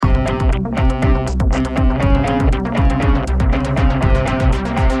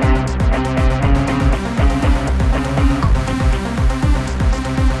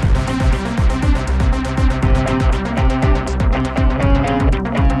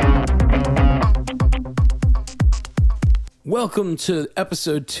Welcome to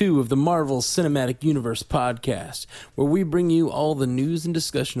episode 2 of the Marvel Cinematic Universe podcast, where we bring you all the news and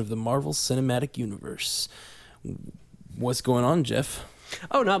discussion of the Marvel Cinematic Universe. What's going on, Jeff?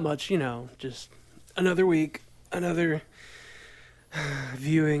 Oh, not much, just another week, another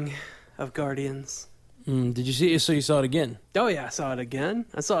viewing of Guardians. Did you see it? So you saw it again? Oh, yeah, I saw it again.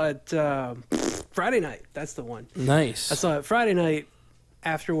 I saw it Friday night. That's the one. Nice. I saw it Friday night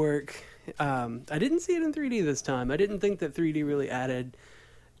after work. I didn't see it in 3D this time. I didn't think that 3D really added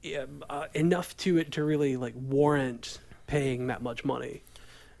enough to it to really warrant paying that much money.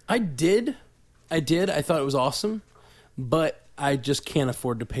 I did. I thought it was awesome, but I just can't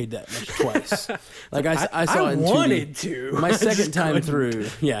afford to pay that much twice. I saw it in 2D. I wanted to. My second time through,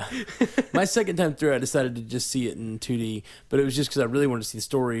 my second time through, I decided to just see it in 2D, but it was just because I really wanted to see the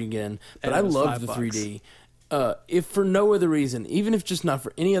story again. But I loved the 3D. If for no other reason, even if just not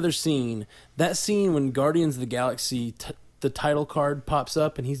for any other scene, that scene when Guardians of the Galaxy, the title card pops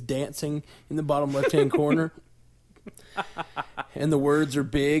up and he's dancing in the bottom left-hand corner, and the words are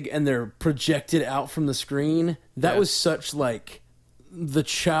big and they're projected out from the screen, that was such the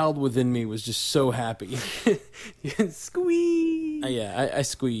child within me was just so happy. Squee! I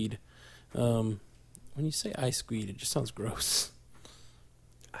squeed. When you say I squeed, it just sounds gross.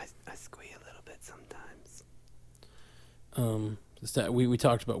 I squee a little bit sometimes. We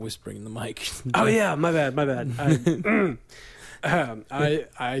talked about whispering in the mic. Oh yeah, my bad.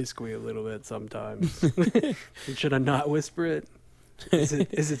 I squee a little bit sometimes. Should I not whisper it? Is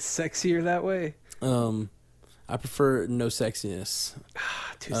it sexier that way? I prefer no sexiness.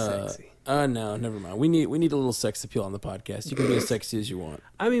 Too sexy. No, never mind. We need a little sex appeal on the podcast. You can be as sexy as you want.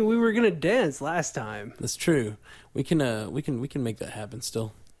 I mean, we were gonna dance last time. That's true. We can make that happen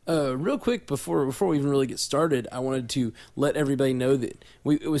still. Real quick, before we even really get started, I wanted to let everybody know that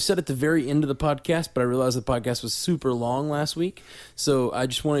it was said at the very end of the podcast, but I realized the podcast was super long last week. So I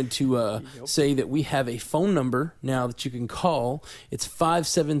just wanted to say that we have a phone number now that you can call. It's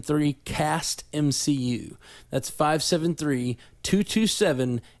 573-CAST-MCU. That's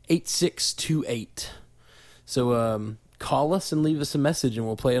 573-227-8628. So call us and leave us a message, and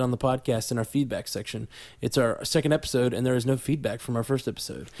we'll play it on the podcast in our feedback section. It's our second episode, and there is no feedback from our first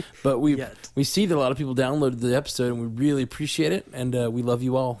episode. But we see that a lot of people downloaded the episode, and we really appreciate it, and we love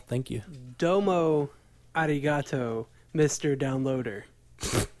you all. Thank you. Domo arigato, Mr. Downloader,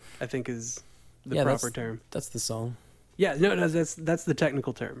 I think is the proper term. That's the song. Yeah, no, that's the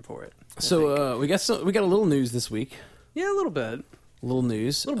technical term for it. So we got a little news this week. Yeah, a little bit. Little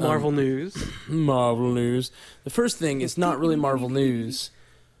news. Little Marvel news. Marvel news. The first thing, it's not really Marvel news.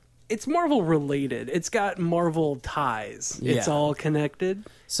 It's Marvel related. It's got Marvel ties. Yeah. It's all connected.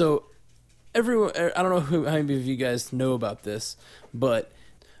 So, everyone, I don't know how many of you guys know about this, but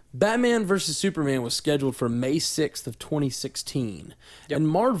Batman vs. Superman was scheduled for May 6th of 2016. Yep. And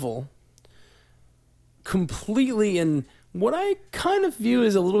Marvel, completely in what I kind of view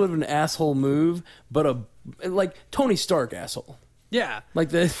as a little bit of an asshole move, but Tony Stark asshole. Yeah.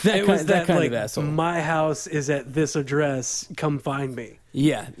 That kind of asshole. My house is at this address. Come find me.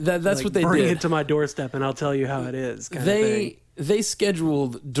 Yeah, that's what they bring did. Bring it to my doorstep and I'll tell you how it is. They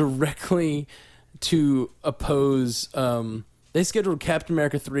scheduled directly to oppose... they scheduled Captain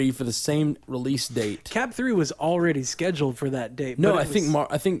America 3 for the same release date. Cap 3 was already scheduled for that date. No, I think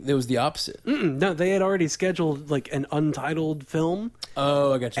it was the opposite. No, they had already scheduled an untitled film.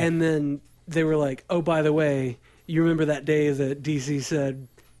 Oh, I got you. And then they were like, oh, by the way... You remember that day that DC said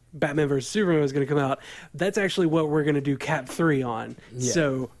Batman vs. Superman was going to come out? That's actually what we're going to do Cap 3 on. Yeah.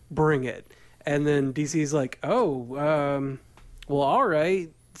 So bring it. And then DC's like, well, all right.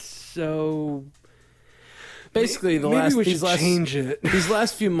 So basically, these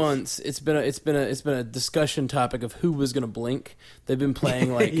last few months, it's been a discussion topic of who was going to blink. They've been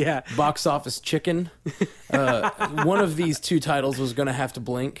playing box office chicken. One of these two titles was going to have to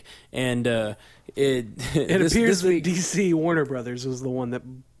blink, and it appears that DC Warner Brothers was the one that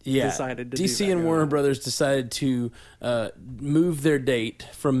decided to do that. DC and Warner Brothers decided to move their date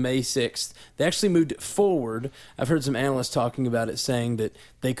from May 6th. They actually moved it forward. I've heard some analysts talking about it, saying that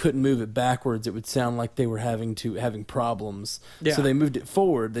they couldn't move it backwards. It would sound like they were having problems. Yeah. So they moved it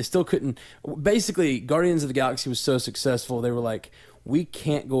forward. They still couldn't. Basically, Guardians of the Galaxy was so successful, they were like, we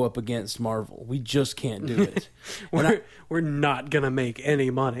can't go up against Marvel. We just can't do it. We're not going to make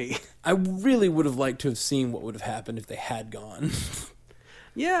any money. I really would have liked to have seen what would have happened if they had gone.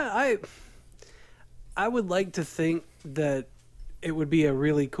 Yeah, I would like to think that it would be a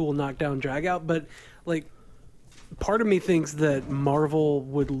really cool knockdown drag out, but part of me thinks that Marvel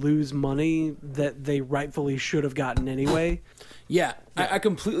would lose money that they rightfully should have gotten anyway. Yeah, I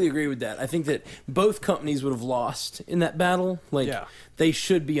completely agree with that. I think that both companies would have lost in that battle. They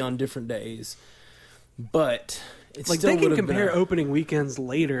should be on different days, but it still they can would have compare been opening weekends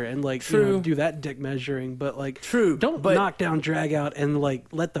later and do that dick measuring, but don't knock down Drag Out and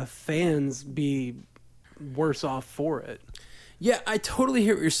let the fans be worse off for it. Yeah, I totally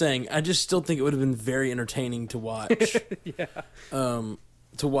hear what you're saying. I just still think it would have been very entertaining to watch. Yeah.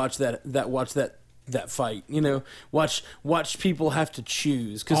 To watch that fight, watch people have to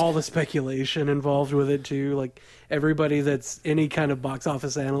choose, because all the speculation involved with it too. Like everybody that's any kind of box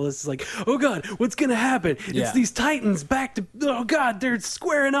office analyst is like, "Oh God, what's gonna happen? It's these Titans back to oh God, they're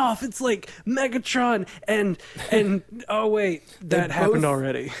squaring off. It's like Megatron and oh wait, that happened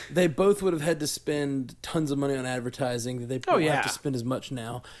already." They both would have had to spend tons of money on advertising. They don't have to spend as much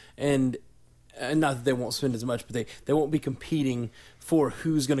now, and not that they won't spend as much, but they won't be competing for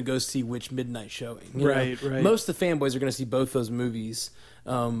who's going to go see which midnight showing. Right. Most of the fanboys are going to see both those movies.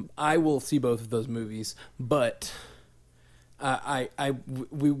 I will see both of those movies, but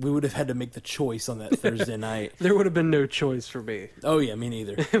we would have had to make the choice on that Thursday night. There would have been no choice for me. Oh yeah, me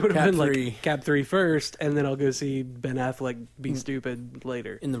neither. It would have been like Cap 3 first, and then I'll go see Ben Affleck be stupid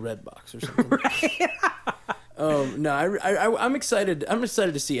later in the red box or something. Right. No, I'm excited. I'm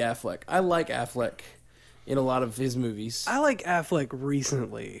excited to see Affleck. I like Affleck in a lot of his movies. I like Affleck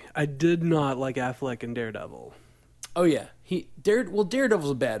recently. I did not like Affleck in Daredevil. Oh yeah,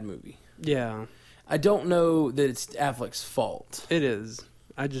 Daredevil's a bad movie. Yeah, I don't know that it's Affleck's fault. It is.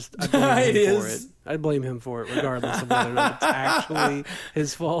 I blame him for it. I blame him for it, regardless of whether or not it's actually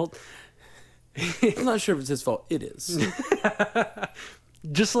his fault. I'm not sure if it's his fault. It is.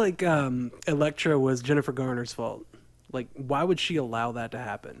 Just like Elektra was Jennifer Garner's fault. Like, why would she allow that to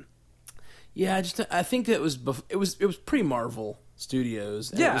happen? Yeah, I think that it was pre-Marvel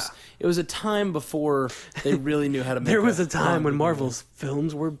Studios. Yeah, it was a time before they really knew how to make. There was a time when Marvel's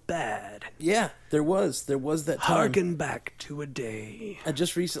films were bad. Yeah, there was that time. Harken back to a day. I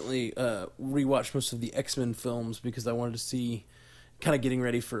just recently rewatched most of the X-Men films because I wanted to see, kind of getting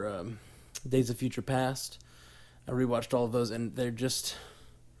ready for Days of Future Past. I rewatched all of those, and they're just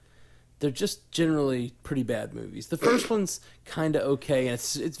generally pretty bad movies. The first one's kind of okay, and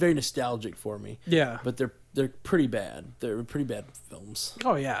it's very nostalgic for me. Yeah, but they're pretty bad. They're pretty bad films.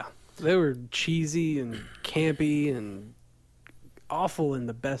 Oh yeah, they were cheesy and campy and awful in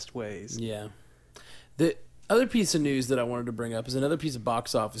the best ways. Yeah. The other piece of news that I wanted to bring up is another piece of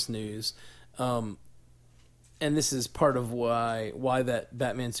box office news, and this is part of why that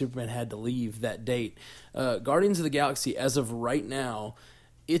Batman Superman had to leave that date. Guardians of the Galaxy, as of right now,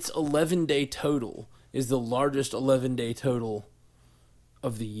 its 11-day total is the largest 11-day total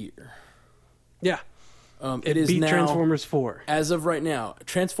of the year. Yeah. It is beat now, Transformers 4. As of right now,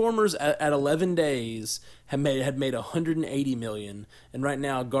 Transformers at 11 days had made $180 million, and right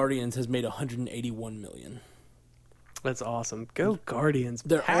now Guardians has made $181 million. That's awesome. Go Guardians.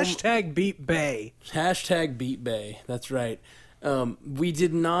 Hashtag beat Bay. Hashtag beat Bay. That's right. We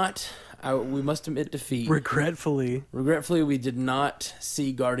did not... we must admit defeat. Regretfully, we did not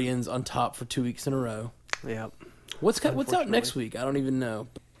see Guardians on top for 2 weeks in a row. Yep. What's out next week? I don't even know.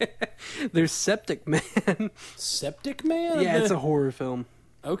 There's Septic Man. Septic Man? Yeah, it's a horror film.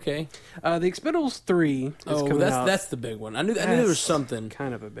 Okay. The Expendables 3 is coming out. That's the big one. I knew there was something.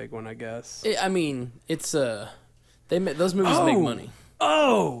 Kind of a big one, I guess. I mean, it's those movies make money.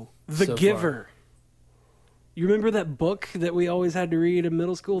 Oh, The So Giver. far. You remember that book that we always had to read in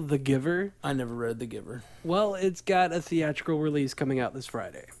middle school, The Giver? I never read The Giver. Well, it's got a theatrical release coming out this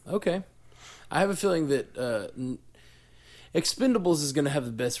Friday. Okay. I have a feeling that Expendables is going to have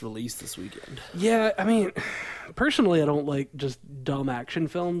the best release this weekend. Yeah, I mean, personally, I don't like just dumb action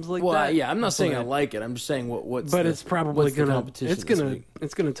films like that. Well, yeah, I'm not saying I like it. I'm just saying it's probably going to it's going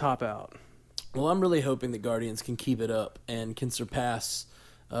to top out. Well, I'm really hoping that Guardians can keep it up and can surpass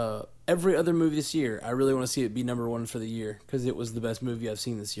every other movie this year. I really want to see it be number one for the year because it was the best movie I've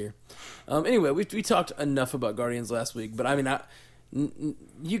seen this year. Anyway, we talked enough about Guardians last week, but I mean,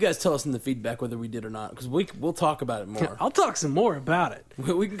 you guys tell us in the feedback whether we did or not, because we'll talk about it more. I'll talk some more about it.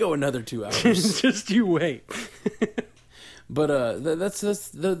 We can go another 2 hours. Just you wait. But those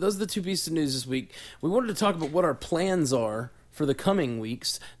are the two pieces of news this week. We wanted to talk about what our plans are for the coming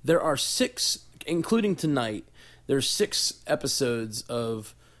weeks. There are 6, including tonight. There's 6 episodes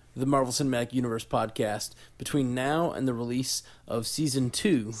of the Marvel Cinematic Universe podcast between now and the release of Season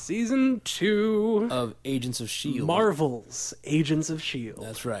 2. Season 2 of Agents of S.H.I.E.L.D. Marvel's Agents of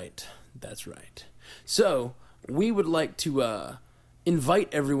S.H.I.E.L.D. That's right. So, we would like to invite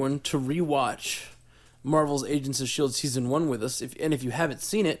everyone to rewatch Marvel's Agents of S.H.I.E.L.D. Season 1 with us. If you haven't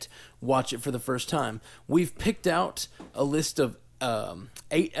seen it, watch it for the first time. We've picked out a list of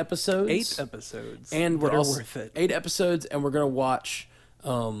 8 episodes. 8 episodes. And we're also worth it. 8 episodes, and we're going to watch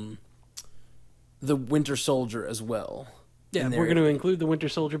The Winter Soldier as well. Yeah, we're going to include The Winter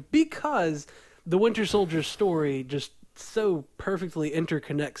Soldier because the Winter Soldier story just so perfectly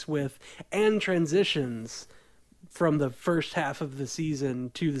interconnects with and transitions from the first half of the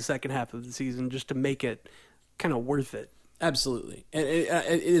season to the second half of the season, just to make it kind of worth it. Absolutely. And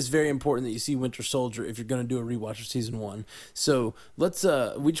it is very important that you see Winter Soldier if you're going to do a rewatch of Season 1. So let's,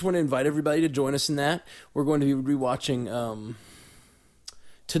 we just want to invite everybody to join us in that. We're going to be rewatching,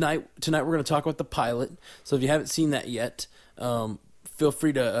 tonight we're going to talk about the pilot. So if you haven't seen that yet, feel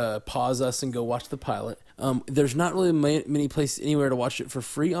free to pause us and go watch the pilot. There's not really many places anywhere to watch it for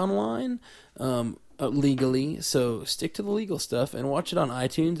free online, legally. So stick to the legal stuff and watch it on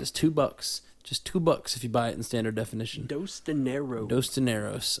iTunes. It's $2. Just $2 if you buy it in standard definition. Dos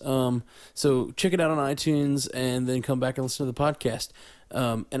dineros. So check it out on iTunes and then come back and listen to the podcast.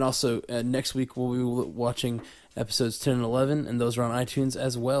 And also next week we'll be watching episodes 10 and 11, and those are on iTunes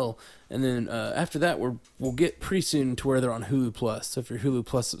as well. And then after that we'll get pretty soon to where they're on Hulu Plus. So if you're a Hulu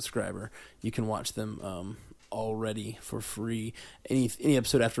Plus subscriber, you can watch them already for free. Any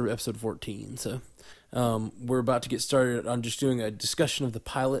episode after episode 14. So we're about to get started on just doing a discussion of the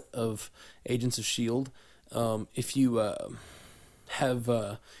pilot of Agents of S.H.I.E.L.D.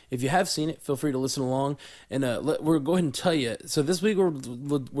 If you have seen it, feel free to listen along. And we're going to go ahead and tell you. So this week we're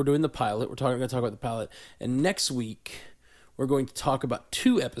doing the pilot. We're going to talk about the pilot. And next week we're going to talk about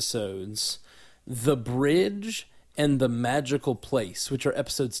 2 episodes, The Bridge and The Magical Place, which are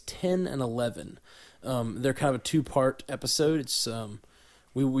episodes 10 and 11. They're kind of a 2-part episode. It's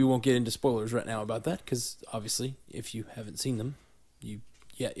we won't get into spoilers right now about that because obviously if you haven't seen them,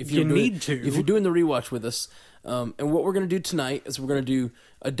 if you're doing the rewatch with us. And what we're going to do tonight is we're going to do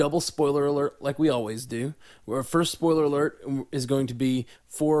a double spoiler alert like we always do. Our first spoiler alert is going to be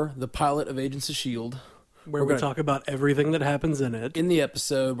for the pilot of Agents of S.H.I.E.L.D. Where we talk about everything that happens in it. In the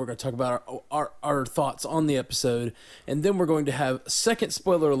episode, we're going to talk about our thoughts on the episode. And then we're going to have a second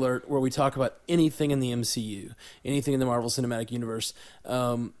spoiler alert where we talk about anything in the MCU. Anything in the Marvel Cinematic Universe.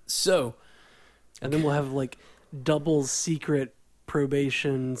 And then we'll have like double secret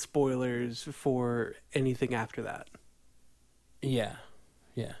probation spoilers for anything after that. Yeah.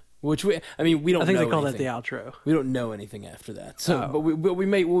 Which we don't know. I think they call anything. that the outro. We don't know anything after that. So, but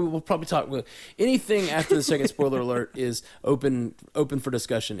we'll probably talk. Anything after the second spoiler alert is open for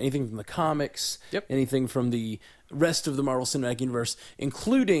discussion. Anything from the comics, anything from the rest of the Marvel Cinematic Universe,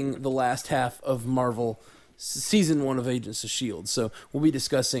 including the last half of Marvel Season 1 of Agents of S.H.I.E.L.D. So we'll be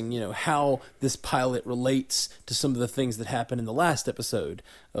discussing, how this pilot relates to some of the things that happened in the last episode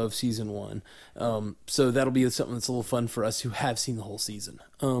of Season 1. So that'll be something that's a little fun for us who have seen the whole season.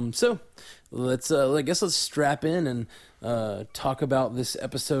 So let's strap in and talk about this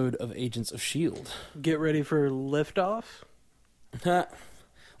episode of Agents of S.H.I.E.L.D. Get ready for liftoff.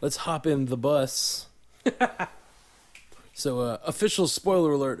 Let's hop in the bus. So, official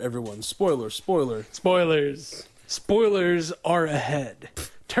spoiler alert, everyone. Spoilers. Spoilers are ahead.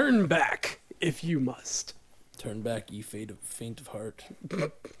 Turn back if you must. Turn back, ye faint of heart.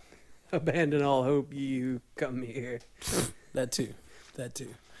 Abandon all hope, ye who come here. That too.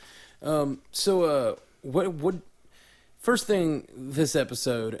 What? First thing this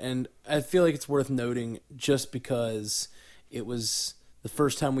episode, and I feel like it's worth noting just because it was the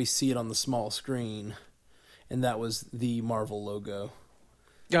first time we see it on the small screen. And that was the Marvel logo.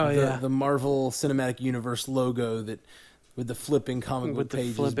 The Marvel Cinematic Universe logo that with the flipping comic book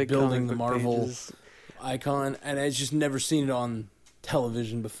pages building the Marvel icon. And I'd just never seen it on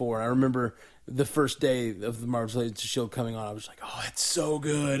television before. I remember the first day of the Marvel Agents of S.H.I.E.L.D. coming on, I was like, oh, it's so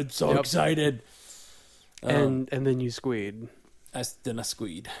good. I'm so excited. And then you squeed. Then I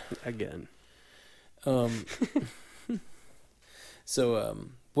squeed. Again. Then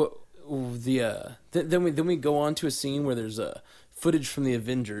we go on to a scene where there's footage from the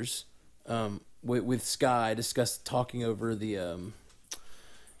Avengers with Skye talking over the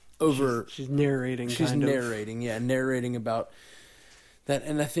she's narrating. Narrating about that,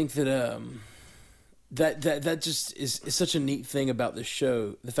 and I think that that just is such a neat thing about this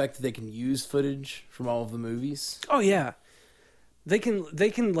show, the fact that they can use footage from all of the movies. Oh yeah. They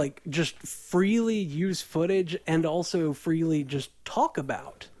can like just freely use footage and also freely just talk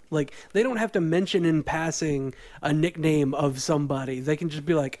about. Like, they don't have to mention in passing a nickname of somebody. They can just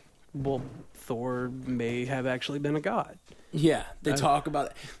be like, well, Thor may have actually been a god. Yeah, they talk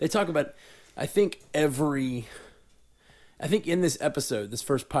about it. I think every I think in this episode, this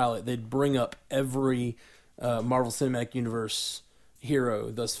first pilot, they'd bring up every Marvel Cinematic Universe hero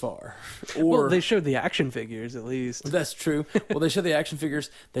thus far. Well, they showed the action figures at least. That's true. Well, they show the action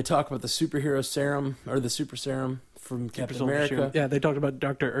figures. They talk about the superhero serum or the super serum from Captain America. Serum. Yeah, they talked about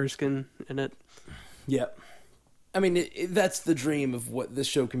Dr. Erskine in it. Yep. I mean, that's the dream of what this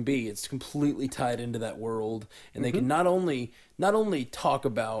show can be. It's completely tied into that world, and they can not only talk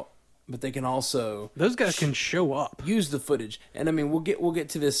about, but they can also those guys can show up, use the footage. And I mean, we'll get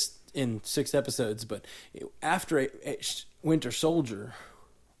to this in 6 episodes, but after Winter Soldier,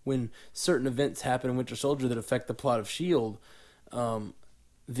 when certain events happen in Winter Soldier that affect the plot of S.H.I.E.L.D.,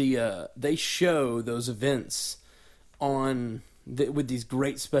 they show those events with these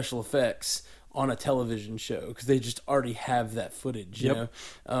great special effects on a television show because they just already have that footage, you know.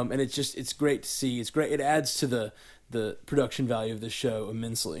 And it's great to see. It's great. It adds to the production value of the show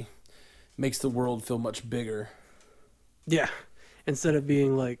immensely. Makes the world feel much bigger. Yeah, instead of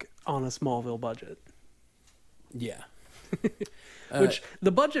being like on a Smallville budget. Yeah. Which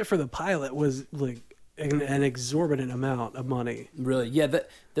the budget for the pilot was like an exorbitant amount of money. Really? Yeah,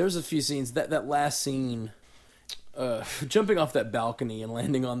 there's a few scenes. That last scene, jumping off that balcony and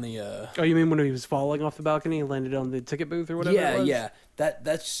landing on the... Oh, you mean when he was falling off the balcony and landed on the ticket booth or whatever it was? Yeah.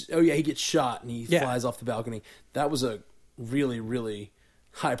 That's... Oh, yeah, he gets shot and he flies off the balcony. That was a really, really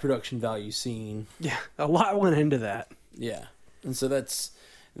high production value scene. Yeah, a lot went into that. Yeah. And so that's...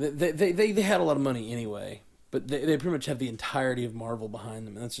 They had a lot of money anyway. But they pretty much have the entirety of Marvel behind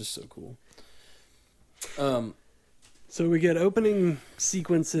them, and that's just so cool. So we get opening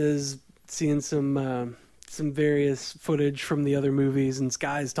sequences, seeing some various footage from the other movies, and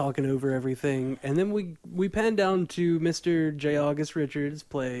Sky's talking over everything, and then we pan down to Mr. J. August Richards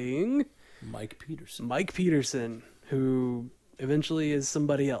playing Mike Peterson. Mike Peterson, who eventually is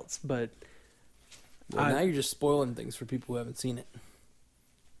somebody else, but now you're just spoiling things for people who haven't seen it.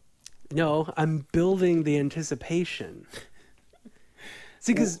 No, I'm building the anticipation.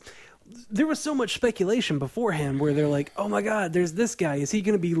 See, because there was so much speculation beforehand where they're like, oh my God, there's this guy. Is he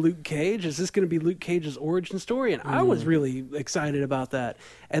going to be Luke Cage? Is this going to be Luke Cage's origin story? And I was really excited about that.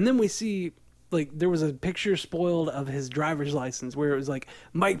 And then we see, like, there was a picture spoiled of his driver's license where it was like,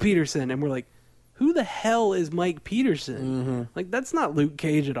 Mike Peterson. And we're like, who the hell is Mike Peterson? Mm-hmm. Like, that's not Luke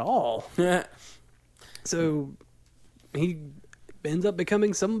Cage at all. So he ends up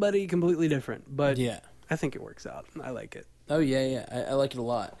becoming somebody completely different, but I think it works out. I like it. Oh yeah, I like it a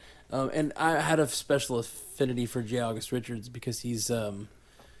lot. And I had a special affinity for J. August Richards because he was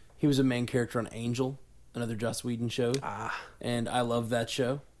a main character on Angel, another Joss Whedon show, and I love that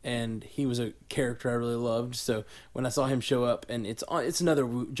show. And he was a character I really loved. So when I saw him show up, and it's another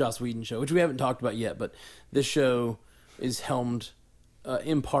Joss Whedon show, which we haven't talked about yet, but this show is helmed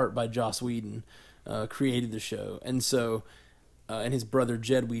in part by Joss Whedon, created the show, and so. And his brother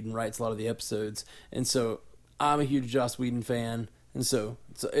Jed Whedon writes a lot of the episodes, and so I'm a huge Joss Whedon fan, and so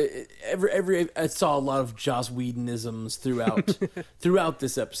I saw a lot of Joss Whedonisms throughout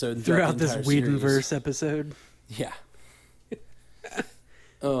this episode, and throughout this Whedonverse episode. Yeah.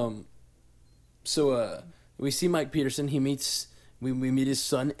 So we see Mike Peterson. We meet his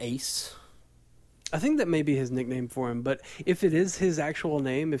son Ace. I think that may be his nickname for him, but if it is his actual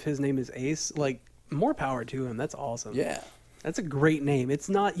name, if his name is Ace, like, more power to him. That's awesome. Yeah. That's a great name. It's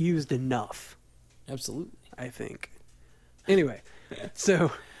not used enough. Absolutely. I think. Anyway,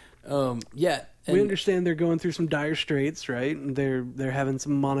 so we understand they're going through some dire straits, right? And they're having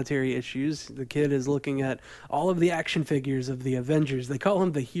some monetary issues. The kid is looking at all of the action figures of the Avengers. They call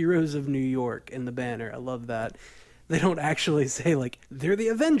them the Heroes of New York in the banner. I love that. They don't actually say, like, they're the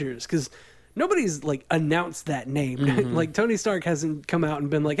Avengers, because nobody's, like, announced that name. Mm-hmm. Like, Tony Stark hasn't come out and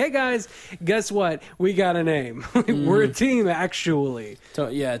been like, hey, guys, guess what? We got a name. We're a team, actually.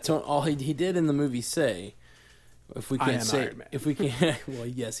 All he did in the movie say, if we can't say... Iron Man. If we can't... Well,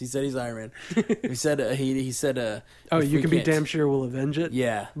 yes, he said he's Iron Man. He said... oh, you can be damn sure we'll avenge it?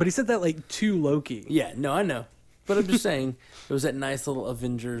 Yeah. But he said that, like, to Loki. Yeah, no, I know. But I'm just saying, it was that nice little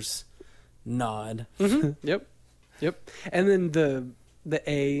Avengers nod. Mm-hmm. Yep. And then the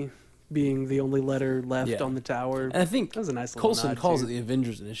A... being the only letter left on the tower. And I think that was a nice little Coulson nod calls too. it the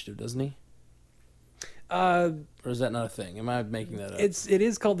Avengers Initiative, doesn't he? Or is that not a thing? Am I making that up? It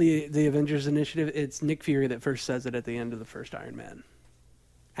is called the Avengers Initiative. It's Nick Fury that first says it at the end of the first Iron Man,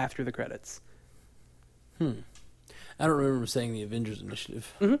 after the credits. I don't remember saying the Avengers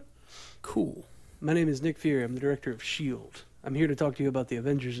Initiative. Mm-hmm. Cool. My name is Nick Fury. I'm the director of S.H.I.E.L.D. I'm here to talk to you about the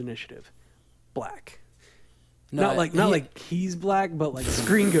Avengers Initiative. Black. No, not like he's black, but like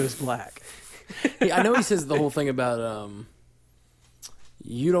screen goes black. I know he says the whole thing about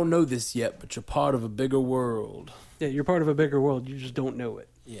you don't know this yet, but you're part of a bigger world. Yeah, you're part of a bigger world. You just don't know it.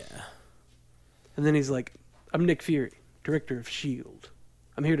 Yeah. And then he's like, I'm Nick Fury, director of S.H.I.E.L.D.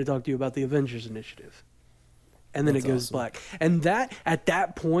 I'm here to talk to you about the Avengers Initiative. And then it goes black. And at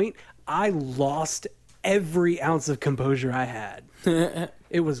that point, I lost every ounce of composure I had.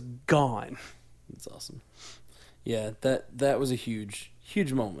 It was gone. That's awesome. Yeah, that was a huge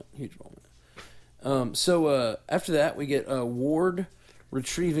moment. Huge moment. So after that, we get Ward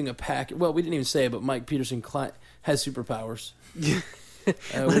retrieving a pack. Well, we didn't even say it, but Mike Peterson has superpowers.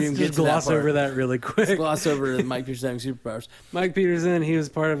 Let's just gloss over that really quick. Let's gloss over Mike Peterson having superpowers. Mike Peterson, he was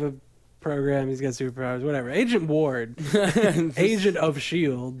part of a program. He's got superpowers. Whatever. Agent Ward, agent of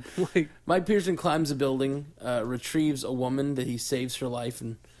S.H.I.E.L.D. Like, Mike Peterson climbs a building, retrieves a woman that he saves her life,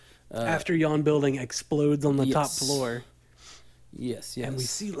 and after yon building explodes on the top floor. Yes. And we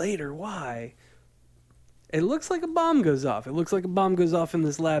see later why. It looks like a bomb goes off. It looks like a bomb goes off in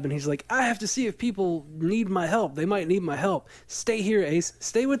this lab, and he's like, I have to see if people need my help. They might need my help. Stay here, Ace.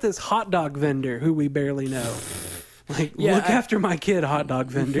 Stay with this hot dog vendor who we barely know. Like, look after my kid, hot dog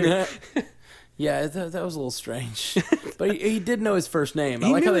vendor. Yeah, that was a little strange. But he did know his first name. I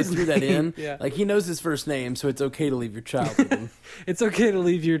like how they threw that in. Yeah. Like, he knows his first name, so it's okay to leave your child with him. It's okay to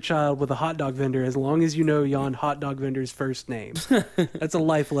leave your child with a hot dog vendor as long as you know yon hot dog vendor's first name. That's a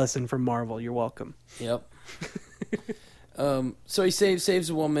life lesson from Marvel. You're welcome. Yep. So he saves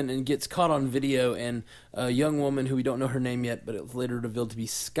a woman and gets caught on video, and a young woman who we don't know her name yet, but it was later revealed to be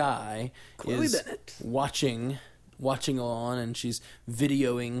Skye, Chloe is Bennett. watching on, and she's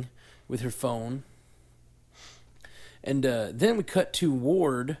videoing with her phone. And then we cut to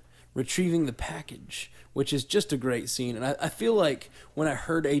Ward retrieving the package, which is just a great scene. And I feel like when I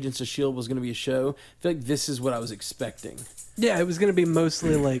heard Agents of S.H.I.E.L.D. was going to be a show, I feel like this is what I was expecting. Yeah, it was going to be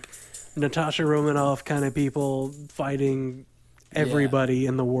mostly like Natasha Romanoff kind of people fighting everybody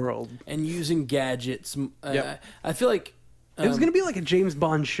in the world. And using gadgets. Yep. I feel like... it was going to be like a James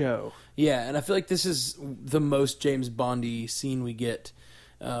Bond show. Yeah, and I feel like this is the most James Bondy scene we get.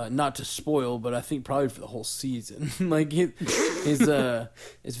 Not to spoil, but I think probably for the whole season. Like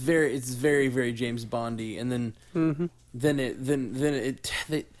it's very very James Bondy, and then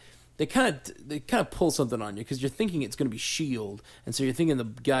they kind of pull something on you because you're thinking it's going to be S.H.I.E.L.D. and so you're thinking the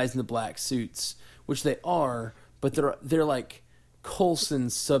guys in the black suits, which they are, but they're like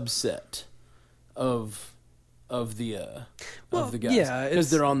Coulson's subset of the guys, yeah, because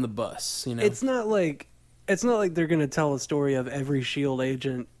they're on the bus. You know, it's not like they're going to tell a story of every S.H.I.E.L.D.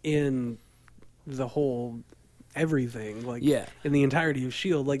 agent in the whole everything, like in the entirety of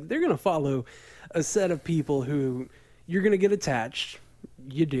S.H.I.E.L.D. Like, they're going to follow a set of people who you're going to get attached.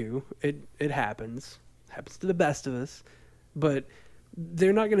 You do. It happens to the best of us, but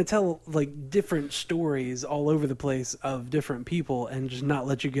they're not going to tell like different stories all over the place of different people and just not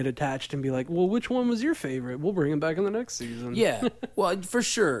let you get attached and be like, well, which one was your favorite? We'll bring him back in the next season. Yeah, well, for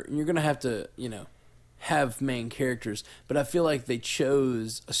sure. You're going to have to, have main characters, but I feel like they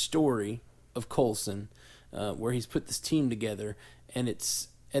chose a story of Coulson where he's put this team together, and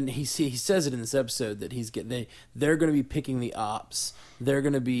he says it in this episode that they're going to be picking the ops, they're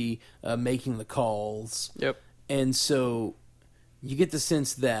going to be making the calls. Yep. And so you get the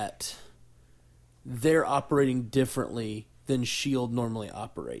sense that they're operating differently than S.H.I.E.L.D. normally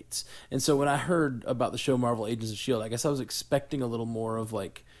operates. And so when I heard about the show Marvel Agents of S.H.I.E.L.D., I guess I was expecting a little more of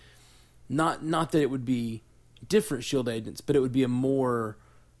like, not that it would be different S.H.I.E.L.D. agents, but it would be a more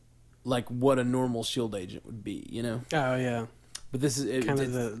like what a normal S.H.I.E.L.D. agent would be, Oh, yeah. But this is kind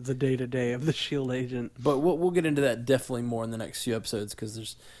of the day-to-day of the S.H.I.E.L.D. agent. But we'll get into that definitely more in the next few episodes,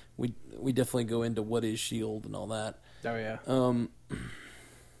 because we definitely go into what is S.H.I.E.L.D. and all that. Oh, yeah.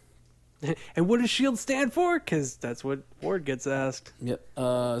 And what does S.H.I.E.L.D. stand for? Because that's what Ward gets asked. Yep.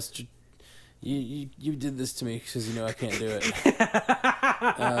 You did this to me because I can't do it.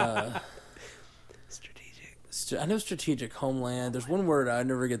 I know strategic homeland. There's one word I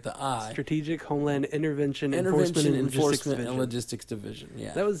never get the I. Strategic Homeland Intervention Enforcement and Logistics Division.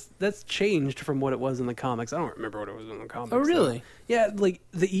 Yeah, that's changed from what it was in the comics. I don't remember what it was in the comics. Oh, really? Though. Yeah, like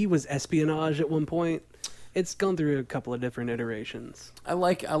the E was espionage at one point. It's gone through a couple of different iterations. I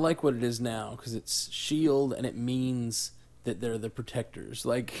like what it is now because it's S.H.I.E.L.D. and it means that they're the protectors.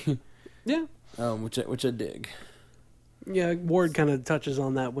 Like, yeah, which I dig. Yeah, Ward kind of touches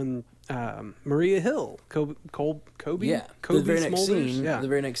on that when Maria Hill, Kobe, yeah, Kobe the very next Smulders? scene. Yeah. The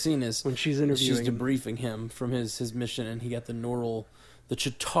very next scene is when she's interviewing. She's debriefing him from his mission, and he got the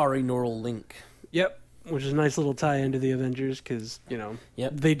Chitauri Neural link. Yep, which is a nice little tie into the Avengers because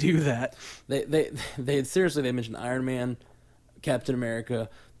they do that. They seriously they mentioned Iron Man, Captain America,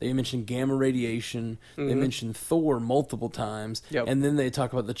 They mention gamma radiation. They mention Thor multiple times. Yep. And then they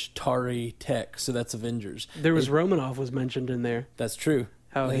talk about the Chitauri tech, so that's Avengers. There was Romanoff was mentioned in there. That's true.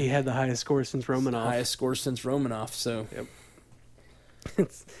 How he had the highest score since Romanoff. Highest score since Romanoff, so... Yep.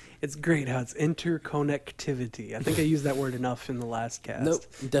 It's great how it's interconnectivity. I think I used that word enough in the last cast. Nope,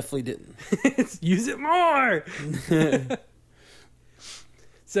 definitely didn't. Use it more!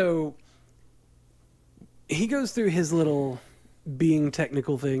 So, he goes through his little being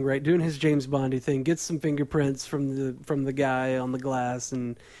technical thing, right? Doing his James Bondy thing, gets some fingerprints from the guy on the glass,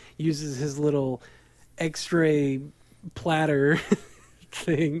 and uses his little X-ray platter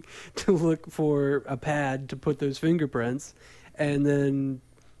thing to look for a pad to put those fingerprints. And then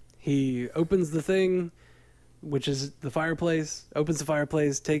he opens the thing, which is the fireplace, opens the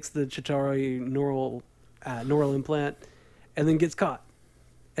fireplace, takes the Chitauri neural implant, and then gets caught.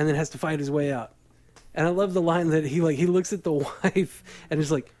 And then has to fight his way out. And I love the line that he looks at the wife and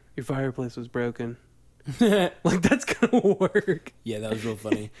is like, "Your fireplace was broken." Like, that's gonna work. Yeah, that was real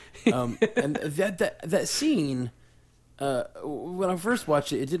funny. And that scene, when I first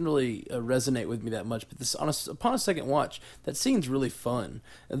watched it, it didn't really resonate with me that much. But upon a second watch, that scene's really fun.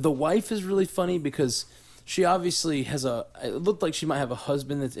 The wife is really funny because she obviously it looked like she might have a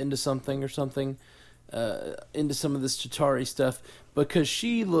husband that's into something or something, into some of this Chitauri stuff, because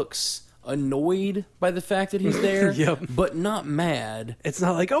she looks annoyed by the fact that he's there, Yep. but not mad. It's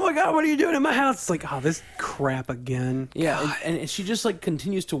not like, "Oh my God, what are you doing in my house?" It's like, "Oh, this crap again." Yeah, and she just like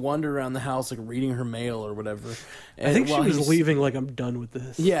continues to wander around the house, like reading her mail or whatever. And I think she was leaving like, "I'm done with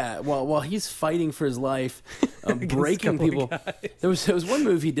this." Yeah, while he's fighting for his life, breaking people. There was one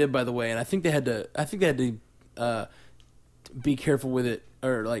move he did, by the way, and I think they had to be careful with it,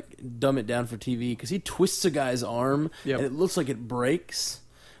 or like dumb it down for TV, because he twists a guy's arm, and it looks like it breaks,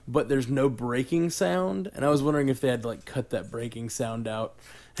 but there's no breaking sound. And I was wondering if they had to like cut that breaking sound out.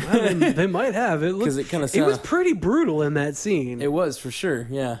 They might have. It looked, it was pretty brutal in that scene. It was, for sure.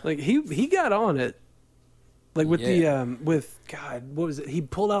 Yeah, like he got on it. Like with God, what was it? He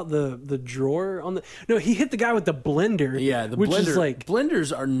pulled out the drawer on the. No, he hit the guy with the blender. Yeah, the which blender. Is like,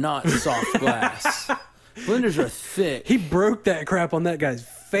 blenders are not soft glass. Blenders are thick. He broke that crap on that guy's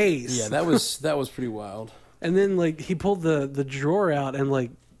face. Yeah, that was pretty wild. And then like he pulled the drawer out and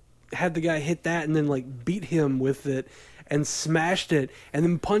like had the guy hit that, and then like beat him with it and smashed it, and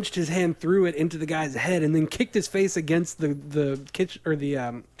then punched his hand through it into the guy's head, and then kicked his face against the kitchen or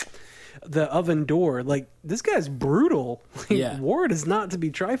the oven door. Like, this guy's brutal. Yeah. Ward is not to be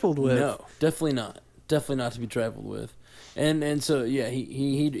trifled with. No, definitely not. Definitely not to be trifled with. And so yeah,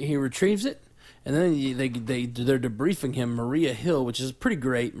 he retrieves it, and then they're debriefing him. Maria Hill, which is pretty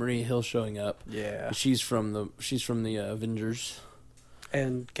great. Maria Hill showing up. Yeah, she's from the Avengers.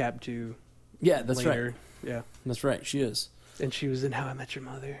 And Cap 2. Yeah, that's later. right. Yeah, that's right. She is. And she was in How I Met Your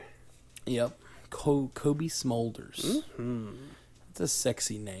Mother. Yep. Kobe Smulders. Mm-hmm. It's a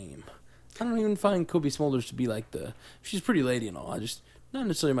sexy name. I don't even find Kobe Smulders to be like she's a pretty lady and all. I just, not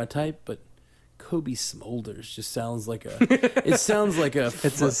necessarily my type, but Kobe Smulders just sounds like it sounds like a...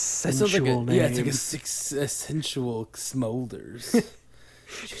 It's a sensual name. Yeah, it's like a sensual Smulders.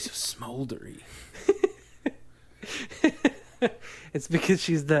 She's so smoldery. It's because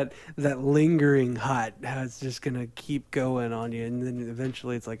she's that lingering hot, how it's just going to keep going on you, and then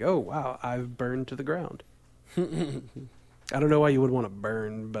eventually it's like, oh, wow, I've burned to the ground. I don't know why you would want to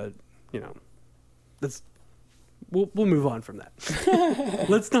burn, but, we'll move on from that.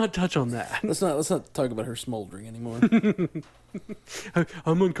 Let's not touch on that. Let's not talk about her smoldering anymore.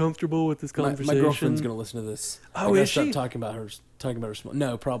 I'm uncomfortable with this conversation. My girlfriend's going to listen to this. Oh, is she? Stop talking about her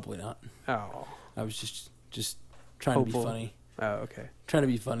No, probably not. Oh. I was just trying to be funny. Oh, okay. Trying to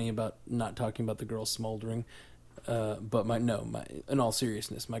be funny about not talking about the girl smoldering. But in all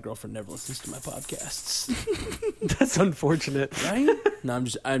seriousness, my girlfriend never listens to my podcasts. That's unfortunate, right? No, I'm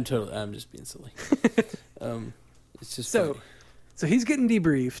just being silly. It's just funny. So he's getting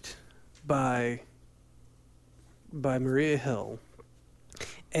debriefed by Maria Hill,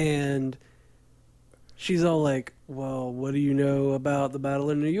 and she's all like, "Well, what do you know about the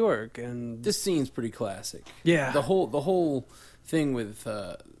Battle of New York?" And this scene's pretty classic. Yeah, the whole thing with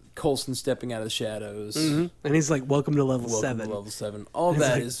Coulson stepping out of the shadows, and he's like, "Welcome to level 7." To level 7. All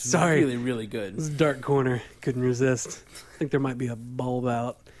that like, is really, really good. This is a dark corner. Couldn't resist. I think there might be a bulb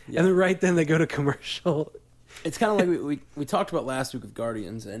out. Yeah. And then right then they go to commercial. It's kind of like we talked about last week with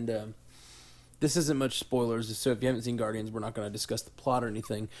Guardians, and this isn't much spoilers. So if you haven't seen Guardians, we're not going to discuss the plot or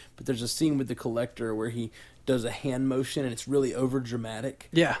anything. But there's a scene with the Collector where he does a hand motion and it's really over dramatic.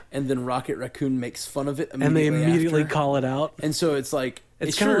 Yeah. And then Rocket Raccoon makes fun of it and they immediately after. call it out. And so it's like,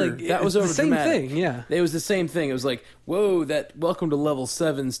 it's kind of like that was over the same dramatic. thing, yeah. It was the same thing. It was like, whoa, that welcome to level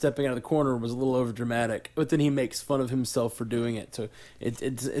 7 stepping out of the corner was a little over dramatic. But then he makes fun of himself for doing it. So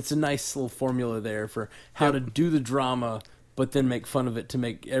it's a nice little formula there for how to do the drama, but then make fun of it to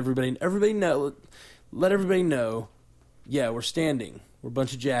make everybody know, let everybody know, yeah, we're standing. We're a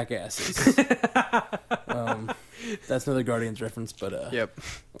bunch of jackasses. That's another Guardians reference, but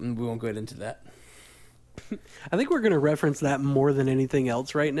we won't go into that. I think we're going to reference that more than anything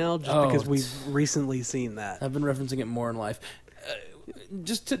else right now, just because we've recently seen that. I've been referencing it more in life.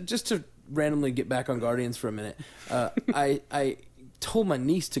 Just to randomly get back on Guardians for a minute, I told my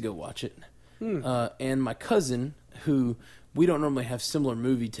niece to go watch it, and my cousin, who we don't normally have similar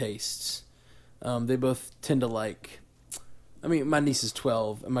movie tastes, they both tend to like. I mean, my niece is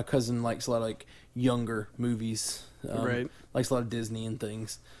 12, and my cousin likes a lot of like younger movies. Right. Likes a lot of Disney and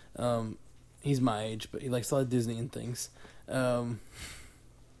things. He's my age, but he likes a lot of Disney and things.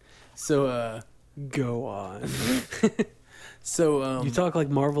 So go on. So you talk like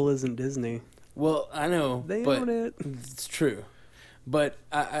Marvel isn't Disney. Well, I know, they but own it. It's true. But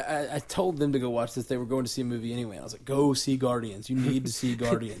I told them to go watch this. They were going to see a movie anyway. I was like, go see Guardians. You need to see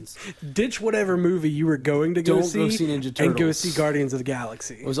Guardians. Ditch whatever movie you were going to Don't go see Ninja Turtles. And go see Guardians of the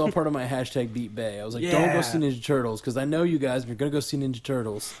Galaxy. It was all part of my hashtag Beat Bay. I was like, don't go see Ninja Turtles, because I know you guys, if you're going to go see Ninja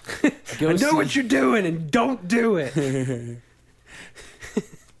Turtles. I know what you're doing, and don't do it.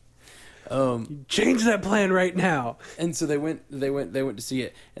 Change that plan right now. And so they went to see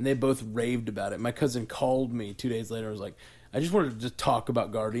it, and they both raved about it. My cousin called me 2 days later and was like, I just wanted to just talk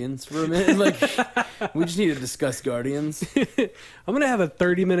about Guardians for a minute. Like, we just need to discuss Guardians. I'm going to have a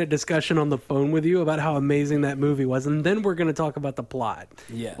 30-minute discussion on the phone with you about how amazing that movie was, and then we're going to talk about the plot.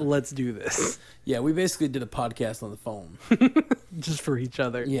 Yeah. Let's do this. Yeah, we basically did a podcast on the phone. Just for each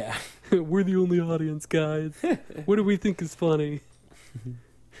other. Yeah. We're the only audience, guys. What do we think is funny?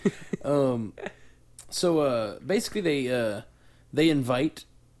 So basically they invite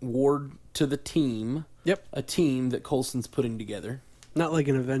Ward to the team. Yep. A team that Coulson's putting together. Not like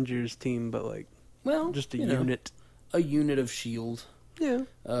an Avengers team, but like just a unit. A unit of S.H.I.E.L.D.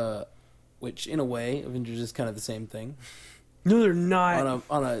 Yeah. Which in a way, Avengers is kind of the same thing. No, they're not.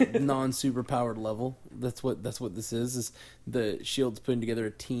 On a non-super powered level. That's what this is the S.H.I.E.L.D's putting together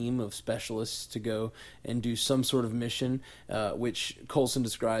a team of specialists to go and do some sort of mission, which Coulson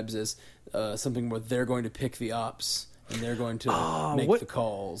describes as something where they're going to pick the ops and they're going to make the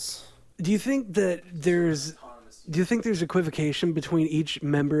calls. Do you think that there's equivocation between each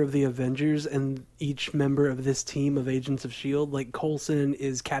member of the Avengers and each member of this team of Agents of S.H.I.E.L.D.? Like Coulson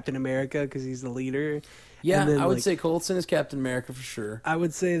is Captain America because he's the leader. Yeah, I would say Coulson is Captain America for sure. I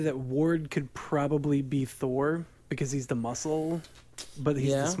would say that Ward could probably be Thor because he's the muscle, but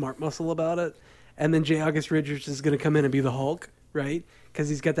he's the smart muscle about it. And then J. August Richards is going to come in and be the Hulk, right? Because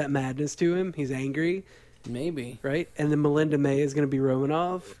he's got that madness to him. He's angry. Maybe. Right? And then Melinda May is going to be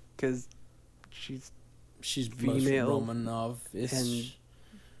Romanoff because she's female. Romanov-ish. And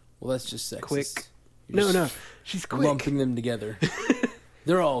well, that's just sexist. Quick. You're No, she's quick. Lumping them together.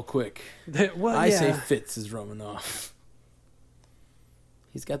 They're all quick. I say Fitz is Romanoff.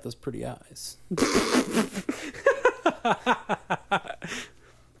 He's got those pretty eyes.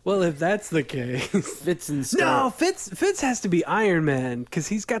 Well, if that's the case, Fitz and Scar. No, Fitz has to be Iron Man because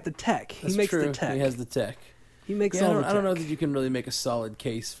he's got the tech. He makes the tech. He has the tech. He makes all the tech. I don't know that you can really make a solid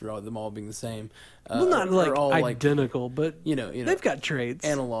case for them all being the same. Well, not like all identical, but you know, they've got traits,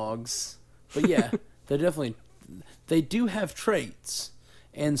 analogs. But yeah, they do have traits.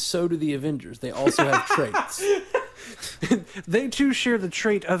 And so do the Avengers. They also have traits. They too share the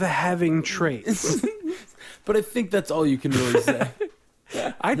trait of having traits. But I think that's all you can really say.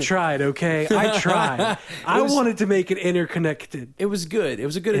 I tried, okay? I tried. I wanted to make it interconnected. It was good. It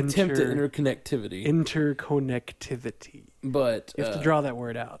was a good attempt at interconnectivity. Interconnectivity. But you have to draw that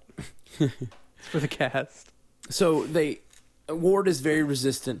word out. It's for the cast. So Ward is very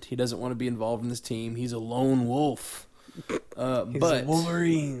resistant. He doesn't want to be involved in this team. He's a lone wolf. But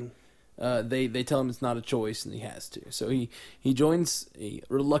Wolverine. They tell him it's not a choice and he has to. So he joins. He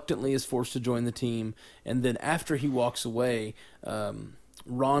reluctantly is forced to join the team, and then after he walks away,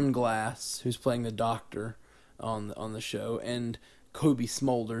 Ron Glass, who's playing the Doctor on the show, and Kobe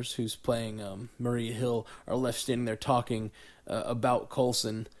Smulders, who's playing Maria Hill, are left standing there talking about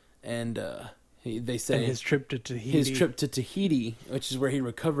Coulson, and They say and his trip to Tahiti, which is where he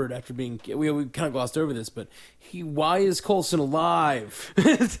recovered after being. We kind of glossed over this, but why is Coulson alive?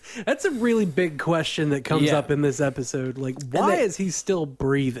 That's a really big question that comes up in this episode. Like, why is he still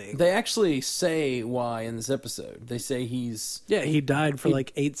breathing? They actually say why in this episode. They say he died for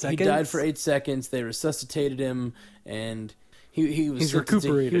 8 seconds. He died for 8 seconds. They resuscitated him, and he's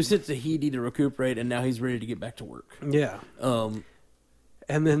recuperating. He was sent to Tahiti to recuperate, and now he's ready to get back to work. Yeah. And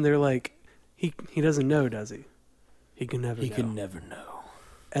then they're like, he doesn't know, does he? He can never know. He can never know.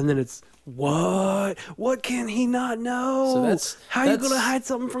 And then it's, what? What can he not know? So how are you going to hide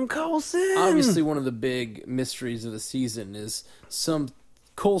something from Coulson? Obviously, one of the big mysteries of the season is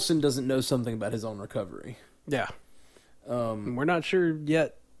Coulson doesn't know something about his own recovery. Yeah. We're not sure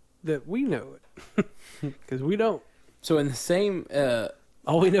yet that we know it. Because we don't. So in the same...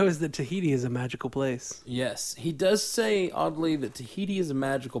 all we know is that Tahiti is a magical place. Yes. He does say, oddly, that Tahiti is a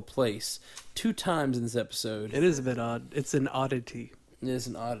magical place 2 times in this episode. It is a bit odd. It's an oddity. It is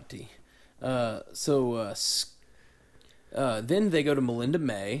an oddity. Then they go to Melinda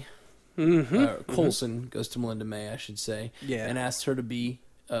May. Mm-hmm. Coulson goes to Melinda May, I should say. Yeah. And asks her to be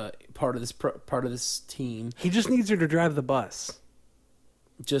part of this team. He just needs her to drive the bus.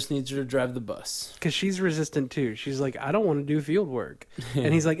 Just needs her to drive the bus. Because she's resistant too. She's like, I don't want to do field work.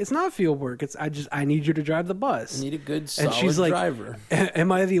 And he's like, it's not field work. I need you to drive the bus. I need a good, solid and she's like, driver.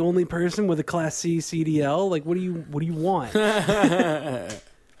 Am I the only person with a Class C CDL? Like, what do you want?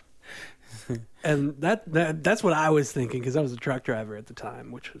 And that's what I was thinking, because I was a truck driver at the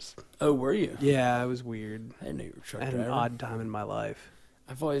time, which was... Oh, were you? Yeah, it was weird. I didn't know you were a truck I had driver. an odd time in my life.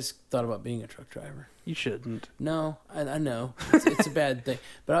 I've always thought about being a truck driver. You shouldn't. No, I know. It's a bad thing.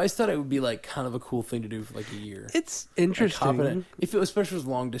 But I always thought it would be like kind of a cool thing to do for like a year. It's interesting. Like if it was, especially with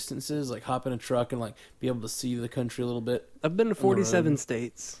long distances, like hop in a truck and like be able to see the country a little bit. I've been to 47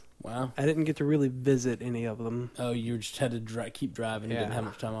 states. Wow. I didn't get to really visit any of them. Oh, you just had to keep driving and didn't have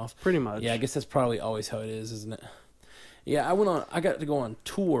much time off? Pretty much. Yeah, I guess that's probably always how it is, isn't it? Yeah, I got to go on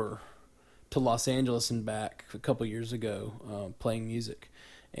tour to Los Angeles and back a couple years ago, playing music.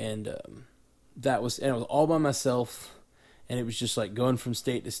 And it was all by myself, and it was just like going from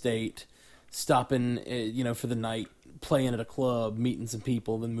state to state, stopping, for the night, playing at a club, meeting some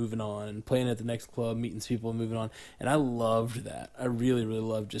people, then moving on, and playing at the next club, meeting some people, and moving on. And I loved that. I really, really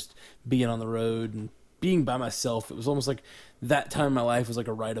loved just being on the road and being by myself. It was almost like that time in my life was like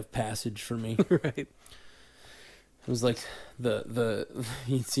a rite of passage for me. Right. It was like the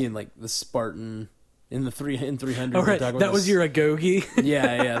you'd see in like the Spartan. In 300. Oh, right. That was your Agogi?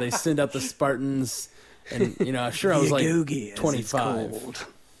 Yeah. They send out the Spartans. And, I'm sure I was like Agogi, 25.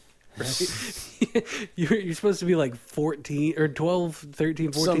 Right? You're supposed to be like 14 or 12,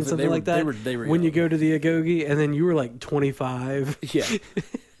 13, 14, something like that. They were when young. you go to the Agogi, and then you were like 25. Yeah.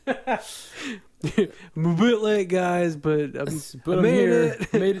 I'm a bit late, guys, but I'm here.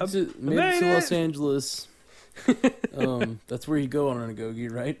 Made it to Los Angeles. That's where you go on an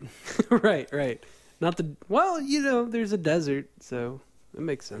Agogi, right? Right. Not there's a desert, so it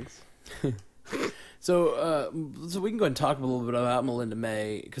makes sense. So we can go ahead and talk a little bit about Melinda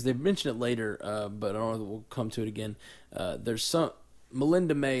May, because they mentioned it later, but I don't know if we'll come to it again. There's some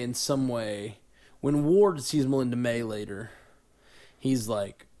Melinda May in some way. When Ward sees Melinda May later, he's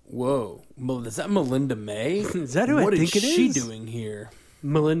like, "Whoa, is that Melinda May? Is that who I think it is? What is she doing here?"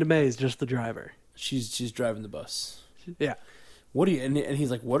 Melinda May is just the driver. She's driving the bus. Yeah. What are you? And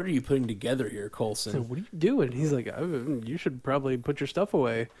he's like, "What are you putting together here, Coulson?" So what are you doing? He's like, you should probably put your stuff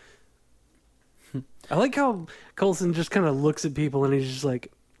away. I like how Coulson just kind of looks at people and he's just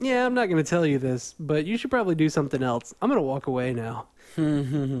like, "Yeah, I'm not going to tell you this, but you should probably do something else. I'm going to walk away now."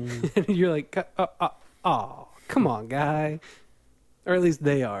 And you're like, "Oh, come on, guy." Or at least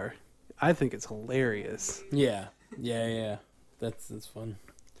they are. I think it's hilarious. Yeah. That's fun.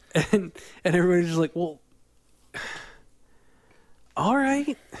 And everybody's just like, "Well, all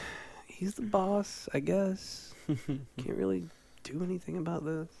right, he's the boss, I guess. Can't really do anything about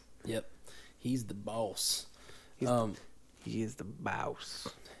this." Yep, he's the boss. He is the boss.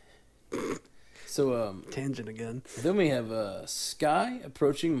 So tangent again. Then we have Sky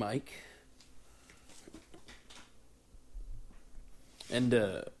approaching Mike, and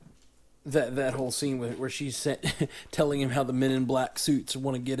that whole scene where she's telling him how the men in black suits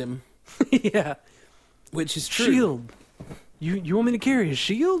want to get him. Yeah, which is true. S.H.I.E.L.D. You want me to carry a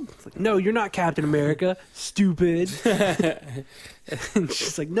shield? It's like, no, you're not Captain America, stupid. And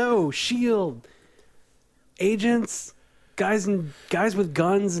she's like, no, S.H.I.E.L.D. Agents, guys with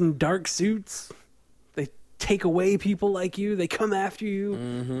guns and dark suits. They take away people like you. They come after you.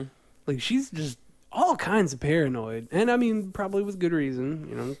 Mm-hmm. Like, she's just all kinds of paranoid. And I mean, probably with good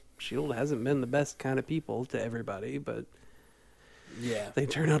reason. S.H.I.E.L.D. hasn't been the best kind of people to everybody, but yeah, they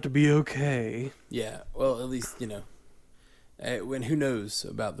turn out to be okay. Yeah, well, at least, when who knows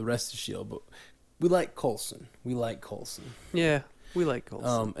about the rest of S.H.I.E.L.D., but we like Coulson. Yeah, we like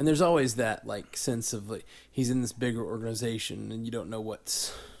Coulson. And there's always that, sense of, he's in this bigger organization, and you don't know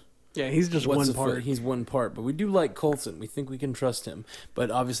Yeah, he's just one part. He's one part, but we do like Coulson. We think we can trust him.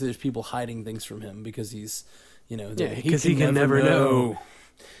 But obviously there's people hiding things from him because he's, because he can never know.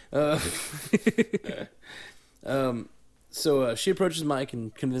 So she approaches Mike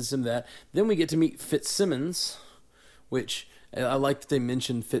and convinces him that. Then we get to meet Fitzsimmons, which I like that they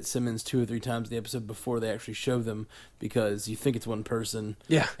mentioned Fitzsimmons 2 or 3 times in the episode before they actually show them, because you think it's one person.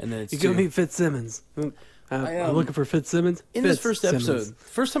 Yeah, and then it's you two. go meet Fitzsimmons. I'm looking for Fitzsimmons. In this first episode,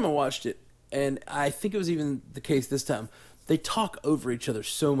 first time I watched it, and I think it was even the case this time, they talk over each other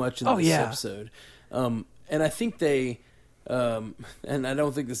so much in this episode. And I think they, and I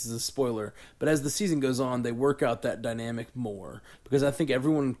don't think this is a spoiler, but as the season goes on, they work out that dynamic more, because I think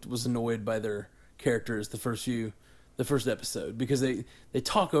everyone was annoyed by their characters the first episode, because they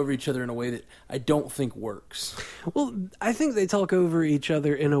talk over each other in a way that I don't think works. Well, I think they talk over each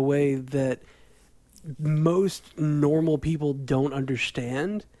other in a way that most normal people don't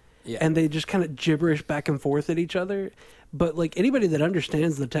understand, and they just kind of gibberish back and forth at each other. But anybody that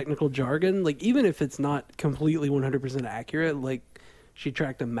understands the technical jargon, even if it's not completely 100% accurate, she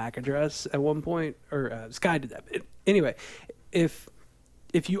tracked a MAC address at one point, or Sky did that. Anyway, if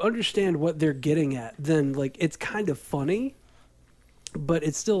you understand what they're getting at, then it's kind of funny, but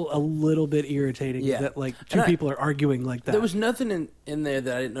it's still a little bit irritating that two people are arguing like that. There was nothing in there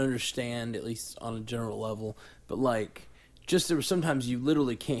that I didn't understand, at least on a general level, but just there were sometimes you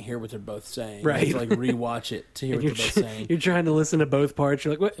literally can't hear what they're both saying. Right. You have to rewatch it to hear what they're both saying. You're trying to listen to both parts.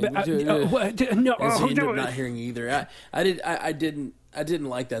 You're like, what? What? No, you end up not hearing either. I didn't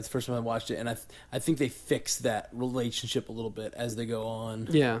like that the first time I watched it, and I think they fixed that relationship a little bit as they go on.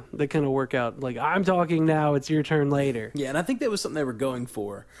 Yeah, they kind of work out. I'm talking now, it's your turn later. Yeah, and I think that was something they were going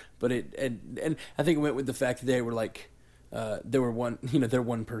for, but and I think it went with the fact that they were they were one, they're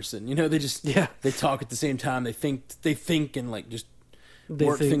one person. They just they talk at the same time. They think and just they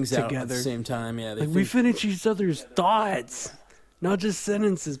work things together. out at the same time. Yeah, we finish each other's thoughts, not just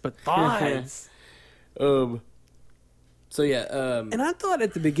sentences, but thoughts. So yeah, and I thought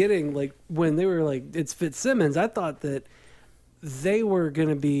at the beginning, when they were it's Fitzsimmons, I thought that they were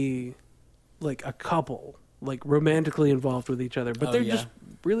gonna be a couple, romantically involved with each other, but they're just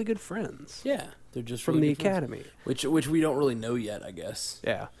really good friends. Yeah, they're just from really the academy, which we don't really know yet, I guess.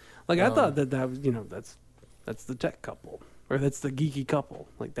 Yeah, I thought that was that's the tech couple, or that's the geeky couple.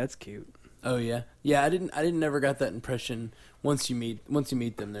 That's cute. Oh yeah, I didn't never got that impression. Once you meet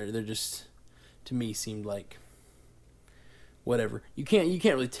them, they're just, to me, seemed like whatever. You can't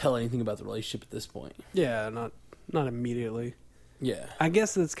really tell anything about the relationship at this point. Yeah, not immediately. Yeah, I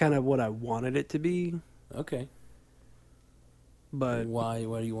guess that's kind of what I wanted it to be. Okay. But why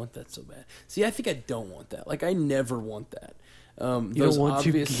do you want that so bad? See, I think I don't want that. I never want that. You don't want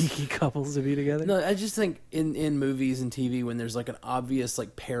two geeky couples to be together? No, I just think in movies and TV, when there's an obvious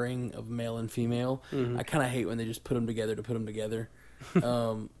pairing of male and female, I kind of hate when they just put them together to put them together.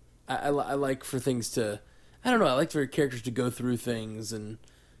 I like for things to, I don't know, I like for characters to go through things and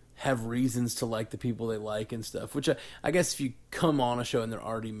have reasons to like the people they like and stuff, which I guess if you come on a show and they're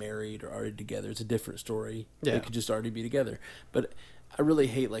already married or already together, it's a different story. Yeah. They could just already be together. But I really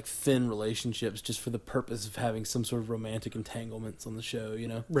hate thin relationships just for the purpose of having some sort of romantic entanglements on the show,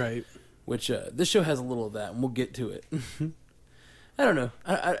 Right. Which this show has a little of that, and we'll get to it. I don't know.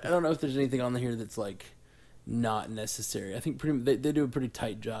 I don't know if there's anything on here that's not necessary. I think they do a pretty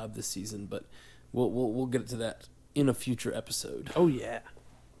tight job this season, but we'll get to that in a future episode. Oh yeah.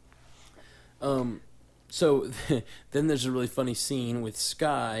 So then there's a really funny scene with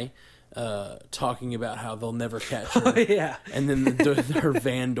Sky talking about how they'll never catch her. Oh, yeah. And then her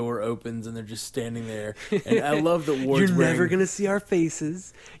van door opens and they're just standing there. And I love that Ward's You're never going to see our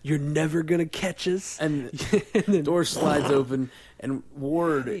faces. You're never going to catch us. And the door slides open and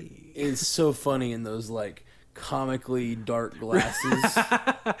Ward is so funny in those comically dark glasses.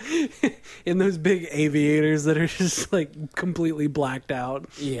 In those big aviators that are just completely blacked out.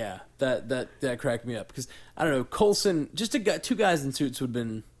 Yeah, that cracked me up because I don't know, Coulson, just two guys in suits would have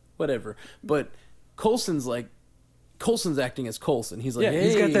been whatever, but Coulson's acting as Coulson. He's hey,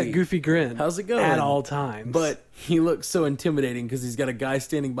 he's got that goofy grin. How's it going? At all times. But he looks so intimidating because he's got a guy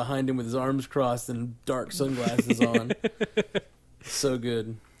standing behind him with his arms crossed and dark sunglasses on. So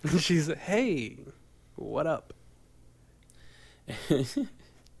good. She's hey, what up?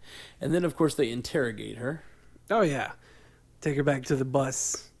 And then, of course, they interrogate her. Oh, yeah. Take her back to the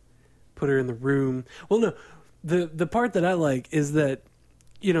bus. put her in the room. Well, no, the part that I like is that,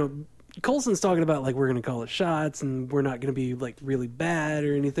 you know, Coulson's talking about, like, we're going to call it shots and we're not going to be, like, really bad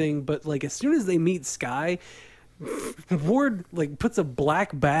or anything. But, like, as soon as they meet Skye, Ward, like, puts a black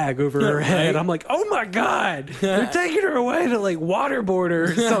bag over her head. I'm like, oh my God, they're taking her away to, like, waterboard her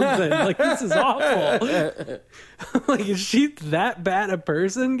or something. Like, this is awful. Like, is she that bad a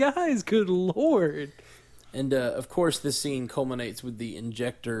person, guys? Good Lord. And, of course, this scene culminates with the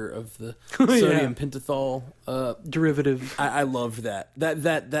injector of the sodium pentothal derivative. I loved that.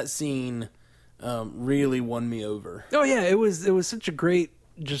 That scene really won me over. Oh, yeah, it was such a great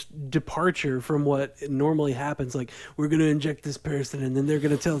just departure from what normally happens. Like, we're going to inject this person, and then they're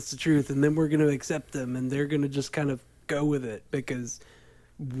going to tell us the truth, and then we're going to accept them, and they're going to just kind of go with it because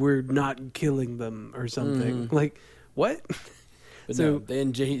we're not killing them or something. Like, what? But so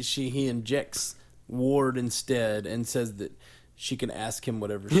no, he injects Ward instead and says that she can ask him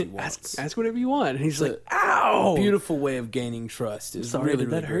whatever she wants. Ask whatever you want. And he's like, ow! Beautiful way of gaining trust. It's sorry, really,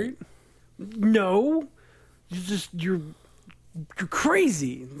 did that really hurt? No. You're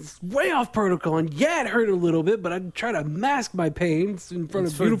crazy. It's way off protocol. And yeah, it hurt a little bit, but I try to mask my pains in front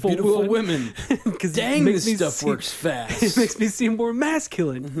of beautiful women. Because dang, this stuff works fast. It makes me seem more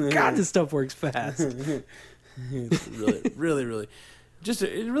masculine. God, this stuff works fast. It's really just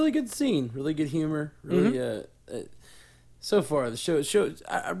a really good scene, really good humor, really. So far, the show.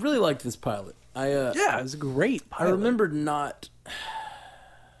 I really liked this pilot. Yeah, it was a great pilot. I remember not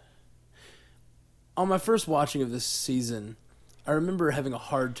on my first watching of this season. I remember having a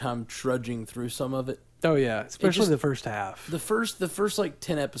hard time trudging through some of it. Oh yeah, especially the first half. The first like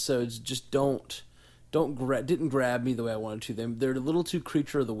 10 episodes just didn't grab me the way I wanted to. They're a little too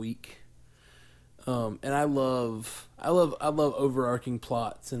creature of the week. And I love overarching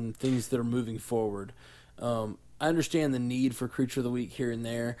plots and things that are moving forward. I understand the need for Creature of the Week here and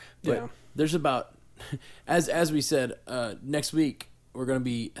there, but there's about, as we said, next week we're going to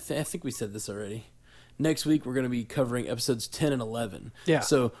be, I think we said this already. Next week we're going to be covering episodes 10 and 11. Yeah.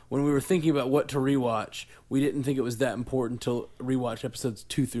 So when we were thinking about what to rewatch, we didn't think it was that important to rewatch episodes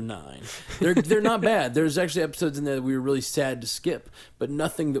 2 through 9. They're not bad. There's actually episodes in there that we were really sad to skip, but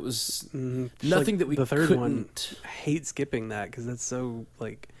nothing that was nothing that we the third couldn't. One. I hate skipping that because that's so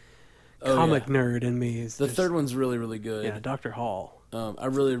like comic nerd in me. The third one's really, really good. Yeah, Dr. Hall. I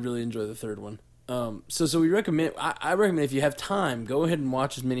really, really enjoy the third one. So we recommend. I recommend if you have time, go ahead and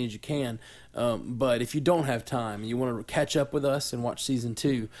watch as many as you can. But if you don't have time, you want to catch up with us and watch season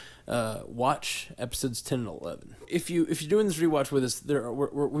 2. Watch episodes 10 and 11. If you're doing this rewatch with us,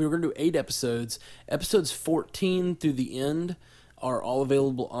 we're going to do 8 episodes. Episodes 14 through the end are all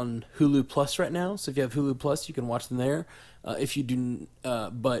available on Hulu Plus right now. So if you have Hulu Plus, you can watch them there. If you do,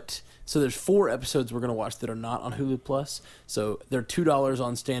 so there's 4 episodes we're going to watch that are not on Hulu Plus. So they're $2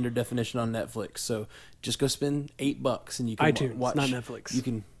 on standard definition on Netflix. So just go spend $8 and you can iTunes, watch. Not Netflix. You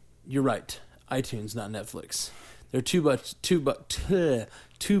can. You're right. iTunes, not Netflix. They're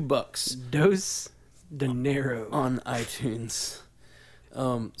 $2. Dos dinero on iTunes.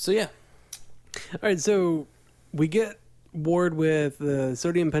 So yeah. All right. So we get Ward with the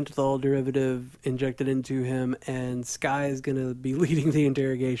sodium pentothal derivative injected into him, and Skye is going to be leading the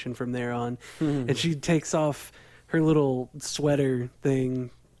interrogation from there on. And she takes off her little sweater thing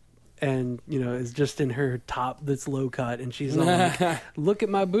and, is just in her top that's low cut. And she's like, look at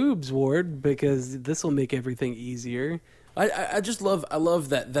my boobs, Ward, because this will make everything easier. I love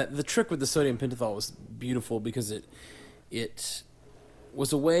that the trick with the sodium pentothal was beautiful because it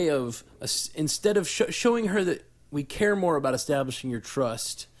was a way of, instead of showing her that we care more about establishing your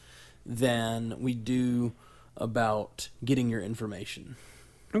trust than we do about getting your information.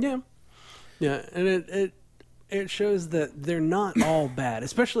 Yeah. Yeah, and it shows that they're not all bad.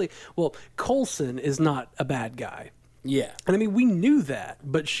 Especially, Coulson is not a bad guy. Yeah. And I mean, we knew that,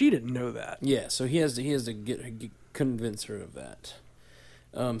 but she didn't know that. Yeah, so he has to convince her of that.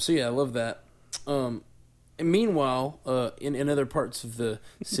 So yeah, I love that. And meanwhile, in other parts of the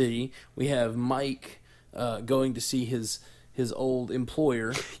city, we have Mike going to see his old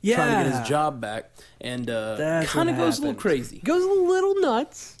employer, trying to get his job back, and kind of goes a little crazy. Goes a little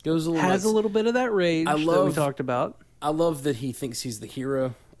nuts. Has a little bit of that rage that we talked about. I love that he thinks he's the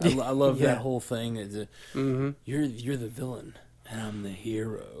hero. I love that whole thing. You're the villain, and I'm the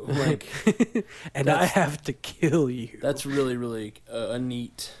hero. Like, and I have to kill you. That's really, really a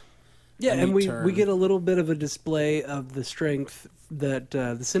neat. Yeah, and we turn. We get a little bit of a display of the strength that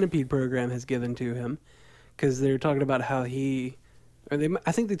the Centipede program has given to him. Because they're talking about how I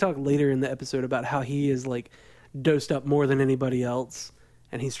think they talk later in the episode about how he is like dosed up more than anybody else,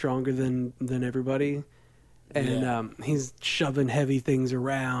 and he's stronger than everybody. And he's shoving heavy things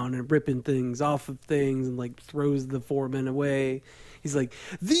around and ripping things off of things and like throws the foreman away. He's like,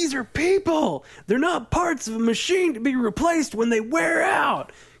 these are people. They're not parts of a machine to be replaced when they wear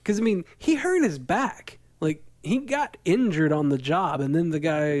out. Because, I mean, he hurt his back. Like, he got injured on the job. And then the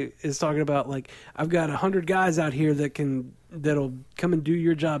guy is talking about, like, I've got 100 guys out here that'll come and do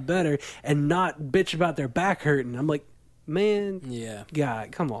your job better and not bitch about their back hurting. I'm like, man, yeah, guy,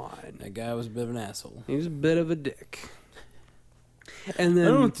 come on. That guy was a bit of an asshole. He was a bit of a dick. And then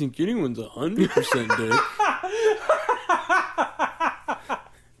I don't think anyone's 100% dick.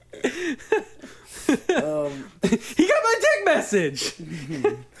 He got my dick message.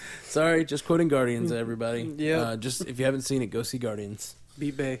 Sorry, just quoting Guardians, everybody. Yeah. Just if you haven't seen it, go see Guardians.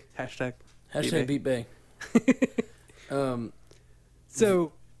 Beat Bay. Hashtag Beat Bay.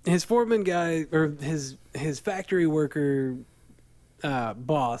 So his foreman guy, or his factory worker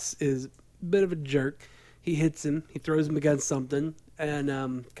boss, is a bit of a jerk. He hits him. He throws him against something, and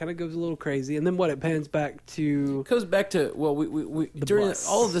kind of goes a little crazy. And then it pans back to... It goes back to, well, we during bus.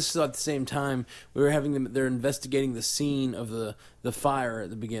 all of this at the same time, we were having them, they're investigating the scene of the fire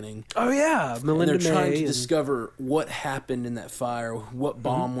at the beginning. Oh, yeah. Melinda and they're trying to May discover what happened in that fire, what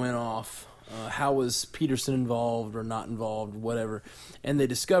bomb went off, how was Peterson involved or not involved, whatever. And they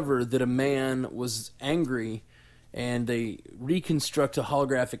discover that a man was angry, and they reconstruct a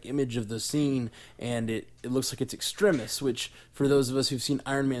holographic image of the scene, and it looks like it's Extremis, which, for those of us who've seen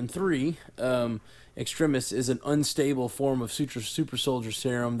Iron Man 3, Extremis is an unstable form of super soldier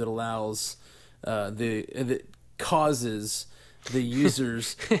serum that allows, that causes the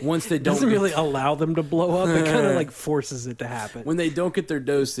users, once they don't... doesn't really allow them to blow up. It kind of like forces it to happen. When they don't get their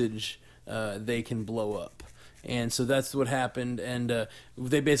dosage, they can blow up. And so that's what happened, and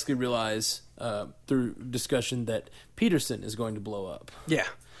they basically realize through discussion that Peterson is going to blow up. Yeah,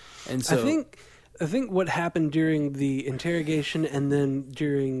 and so I think what happened during the interrogation and then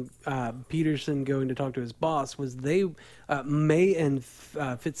during Peterson going to talk to his boss was May and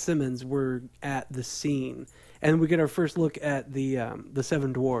Fitzsimmons were at the scene, and we get our first look at the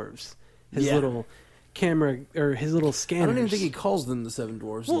Seven Dwarves, his little camera or his little scanners. I don't even think he calls them the Seven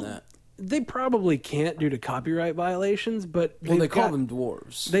Dwarves in that. They probably can't due to copyright violations, but they call them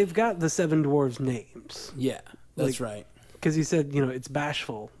dwarves. They've got the Seven Dwarves names. Yeah, that's right. Because he said, it's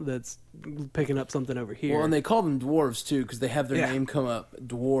Bashful that's picking up something over here. Well, and they call them dwarves too because they have their name come up,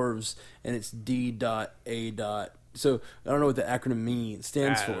 dwarves, and it's D.A. So I don't know what the acronym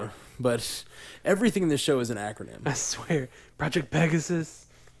stands for, but everything in this show is an acronym. I swear, Project Pegasus.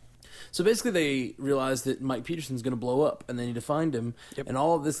 So basically, they realize that Mike Peterson's going to blow up, and they need to find him. Yep. And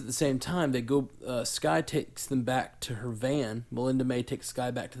all of this at the same time, they go. Sky takes them back to her van. Melinda May takes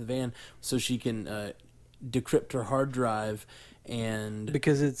Sky back to the van so she can decrypt her hard drive, and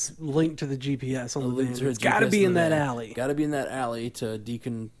because it's linked to the GPS on the van. It's got to be in that alley. Got to be in that alley to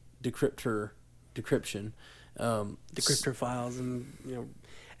decrypt her decryption. Decrypt her files and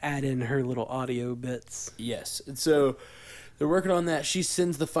add in her little audio bits. Yes, and so. They're working on that. She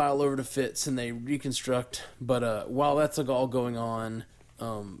sends the file over to Fitz, and they reconstruct. But while that's all going on,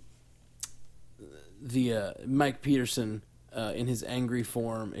 the Mike Peterson, in his angry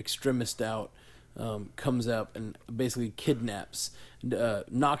form, extremist out, comes up and basically kidnaps,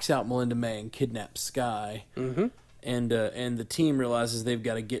 knocks out Melinda May and kidnaps Sky. Mm-hmm. And the team realizes they've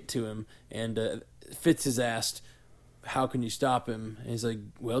got to get to him. And Fitz is asked, "How can you stop him?" And he's like,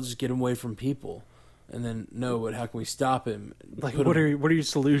 "Well, just get him away from people." And then, no, but how can we stop him? Like, what are your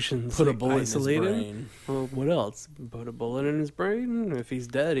solutions? Put a bullet in his brain. Him? Well, what else? Put a bullet in his brain? If he's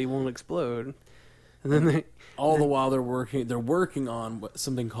dead, he won't explode. And then the while they're working on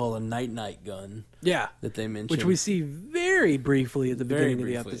something called a night gun. Yeah. That they mentioned. Which we see very briefly at the beginning of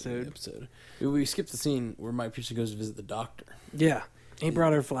the episode. We skipped the scene where Mike Peterson goes to visit the doctor. Yeah. He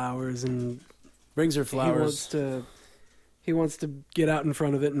brought her flowers and... brings her flowers. He wants to get out in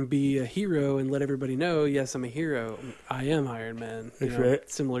front of it and be a hero and let everybody know, yes, I'm a hero. I am Iron Man. That's right.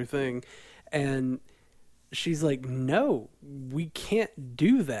 Similar thing. And she's like, no, we can't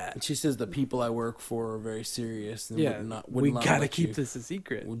do that. And she says the people I work for are very serious. And we got to keep this a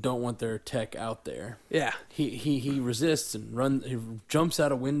secret. We don't want their tech out there. Yeah. He resists and he jumps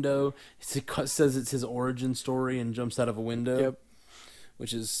out a window. He says it's his origin story and jumps out of a window. Yep.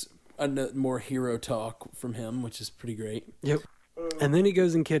 Which is more hero talk from him, which is pretty great. Yep. And then he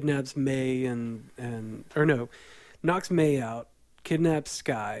goes and kidnaps May knocks May out, kidnaps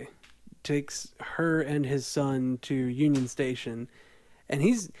Sky, takes her and his son to Union Station, and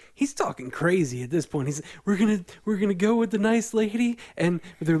he's talking crazy at this point. He's we're gonna go with the nice lady, and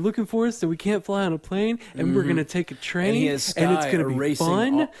they're looking for us, so we can't fly on a plane, and we're gonna take a train, and he has Sky and it's gonna be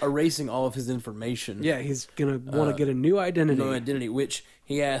fun. Erasing all of his information. Yeah, he's gonna want to get a new identity. Which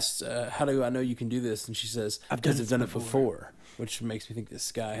he asks, "How do I know you can do this?" And she says, "Because I've done it before." Which makes me think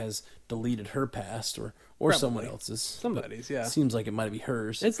this guy has deleted her past, or someone else's. Somebody's, yeah. Seems like it might be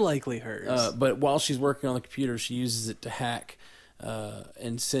hers. It's likely hers. But while she's working on the computer, she uses it to hack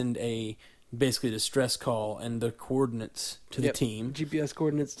and send a basically distress call and the coordinates to the team. GPS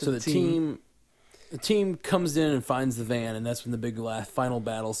coordinates to the team. So the team comes in and finds the van, and that's when the big final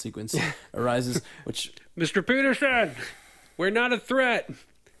battle sequence arises. Which Mr. Peterson, we're not a threat,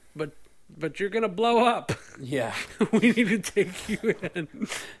 but you're gonna blow up. Yeah, we need to take you in.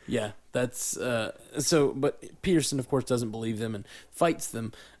 Yeah, that's so. But Peterson, of course, doesn't believe them and fights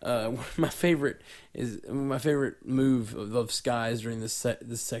them. My favorite move of Sky's during this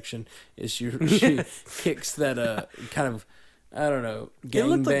section is she kicks that kind of, I don't know,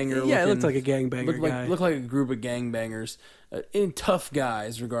 gangbanger. It looked like a gangbanger guy. Looked like a group of gangbangers. Tough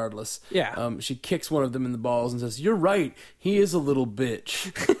guys, regardless. Yeah. She kicks one of them in the balls and says, "You're right. He is a little bitch."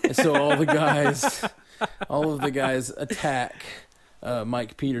 And so all of the guys attack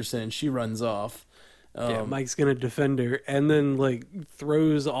Mike Peterson, and she runs off. Mike's gonna defend her, and then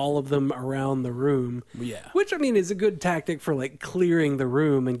throws all of them around the room. Yeah. Which, I mean, is a good tactic for clearing the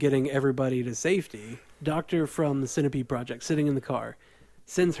room and getting everybody to safety. Doctor from the Centipede Project, sitting in the car,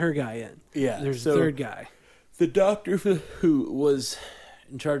 sends her guy in. Yeah. There's a third guy. The doctor who was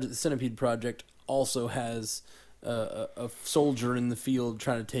in charge of the Centipede Project also has a soldier in the field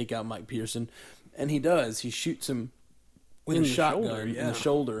trying to take out Mike Peterson, and he does. He shoots him with a shotgun in the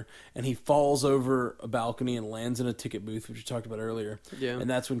shoulder, and he falls over a balcony and lands in a ticket booth, which we talked about earlier. Yeah. And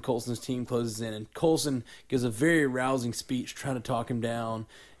that's when Coulson's team closes in, and Coulson gives a very rousing speech trying to talk him down,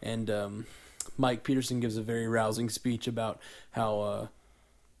 and Mike Peterson gives a very rousing speech about how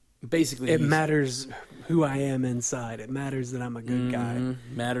basically it matters who I am inside. It matters that I'm a good guy.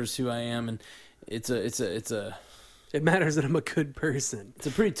 Matters who I am, and it matters that I'm a good person. It's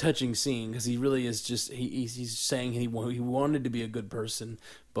a pretty touching scene because he really is just he's saying he wanted to be a good person,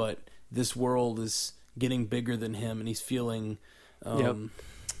 but this world is getting bigger than him, and he's feeling.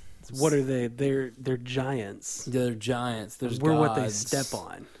 What are they? They're giants. They're giants. There's We're gods. what they step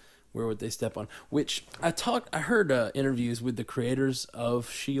on. We're what they step on. Which I heard interviews with the creators of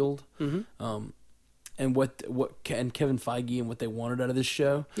S.H.I.E.L.D. And and Kevin Feige and what they wanted out of this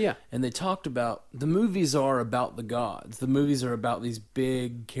show. Yeah. And they talked about the movies are about the gods. The movies are about these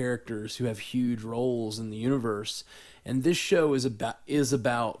big characters who have huge roles in the universe. And this show is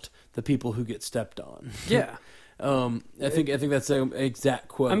about the people who get stepped on. Yeah. I think that's an exact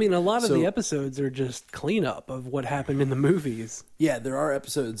quote. I mean, a lot of the episodes are just cleanup of what happened in the movies. Yeah, there are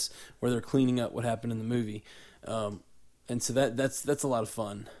episodes where they're cleaning up what happened in the movie, and so that's a lot of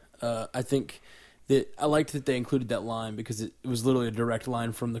fun. I think that I liked that they included that line because it was literally a direct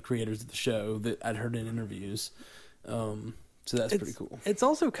line from the creators of the show that I'd heard in interviews. So that's pretty cool. It's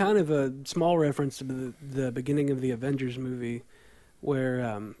also kind of a small reference to the beginning of the Avengers movie,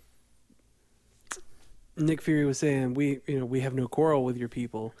 where Nick Fury was saying, we have no quarrel with your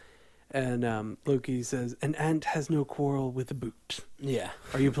people. And Loki says, an ant has no quarrel with a boot. Yeah.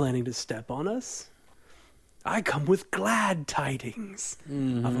 Are you planning to step on us? I come with glad tidings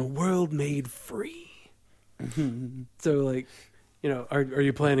of a world made free. So, are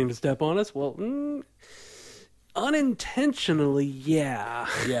you planning to step on us? Well, unintentionally, yeah.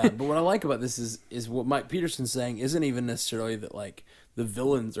 Yeah, but what I like about this is what Mike Peterson's saying isn't even necessarily that, the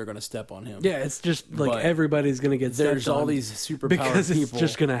villains are going to step on him. Yeah, it's just everybody's going to get stepped on. There's all these superpowered because it's people.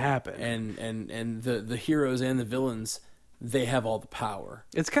 Just going to happen. And the heroes and the villains, they have all the power.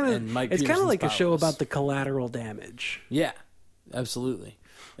 It's kind of like a show about the collateral damage. Yeah, absolutely.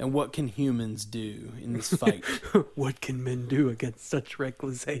 And what can humans do in this fight? What can men do against such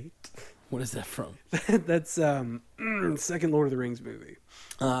reckless hate? What is that from? That's second Lord of the Rings movie.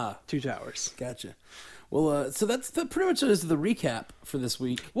 Two Towers. Gotcha. Well, so that's pretty much is the recap for this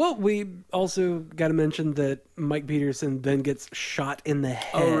week. Well, we also got to mention that Mike Peterson then gets shot in the head.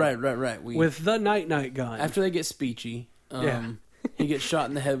 Oh, right. With the night gun. After they get speechy, he gets shot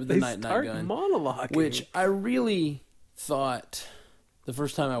in the head with the night gun. They start monologuing. Which I really thought, the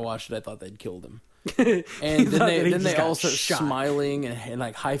first time I watched it, I thought they'd killed him. And then they all start smiling and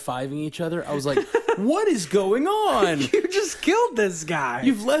high-fiving each other. I was like, what is going on? You just killed this guy.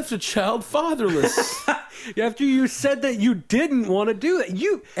 You've left a child fatherless. After you said that you didn't want to do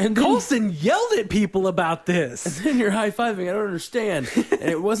that, Coulson yelled at people about this. And then you're high-fiving. I don't understand. And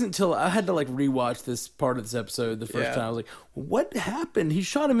it wasn't until I had to like rewatch this part of this episode the first time. I was like, what happened? He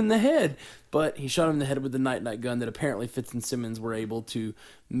shot him in the head. But he shot him in the head with the night-night gun that apparently Fitz and Simmons were able to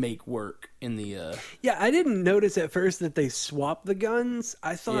make work in the... Yeah, I didn't notice at first that they swapped the guns.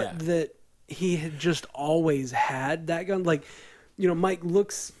 I thought that he had just always had that gun. Like, you know, Mike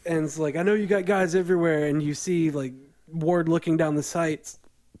looks and is like, I know you got guys everywhere, and you see, like, Ward looking down the sights.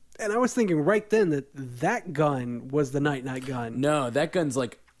 And I was thinking right then that gun was the night-night gun. No, that gun's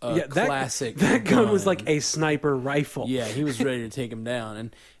like classic. That gun was like a sniper rifle. Yeah, he was ready to take him down.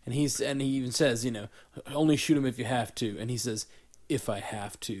 And he even says, you know, only shoot him if you have to. And he says, if I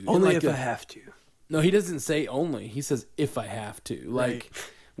have to. Only if I have to. No, he doesn't say only. He says, if I have to. Like,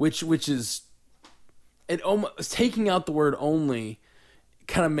 which is... It almost, taking out the word only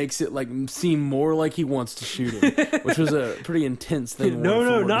kind of makes it like seem more like he wants to shoot him, which was a pretty intense thing.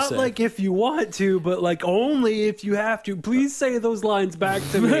 No, not like if you want to, but like only if you have to. Please say those lines back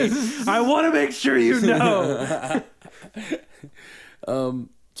to me. I want to make sure you know.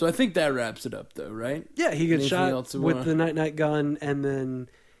 So I think that wraps it up, though, right? Yeah, he gets shot with the night-night gun, and then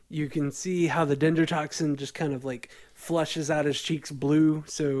you can see how the dendrotoxin just kind of like flushes out his cheeks blue.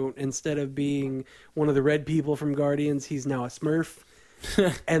 So instead of being one of the red people from Guardians, he's now a Smurf.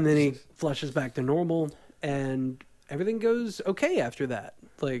 And then he flushes back to normal, and everything goes okay after that.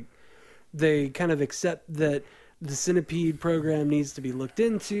 Like, they kind of accept that the Centipede program needs to be looked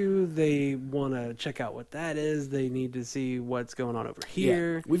into. They want to check out what that is. They need to see what's going on over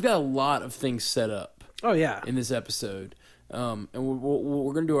here. Yeah. We've got a lot of things set up. Oh, yeah. In this episode. And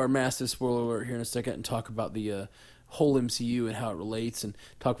we're going to do our massive spoiler alert here in a second and talk about the whole MCU and how it relates and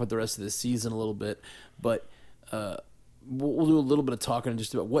talk about the rest of the season a little bit. But we'll do a little bit of talking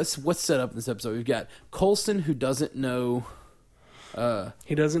just about what's set up in this episode. We've got Coulson, who doesn't know...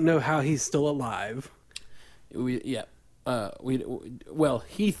 he doesn't know how he's still alive. Well,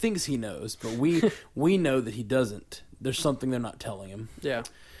 he thinks he knows, but we know that he doesn't. There's something they're not telling him. Yeah.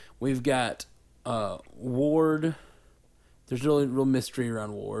 We've got Ward. There's really real mystery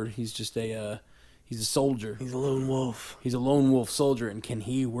around Ward. He's just he's a soldier. He's a lone wolf. He's a lone wolf soldier, and can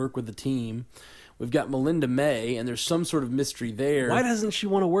he work with the team? We've got Melinda May, and there's some sort of mystery there. Why doesn't she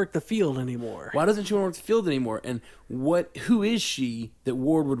want to work the field anymore? And who is she that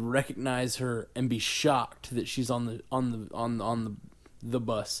Ward would recognize her and be shocked that she's on the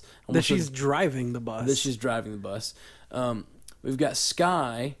bus? That she's driving the bus. We've got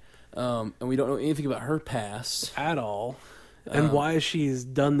Skye, and we don't know anything about her past at all, and why she's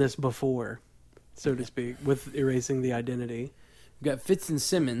done this before, so to speak, with erasing the identity. We've got Fitz and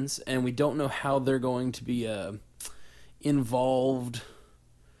Simmons, and we don't know how they're going to be involved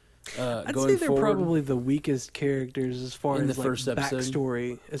I'd going say they're forward. Probably the weakest characters as far in as the first episode.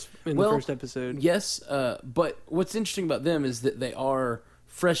 Backstory in the first episode. Yes, but what's interesting about them is that they are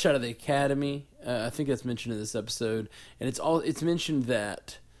fresh out of the academy. I think that's mentioned in this episode, and it's mentioned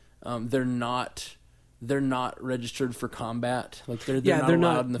that they're not registered for combat. Like they're not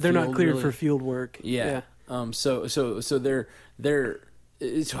allowed in the field. They're not cleared really. For field work. Yeah. So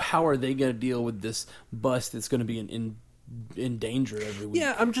how are they going to deal with this bus that's going to be in danger every week?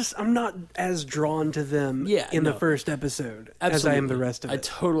 Yeah, I'm not as drawn to them in the first episode as I am the rest of it.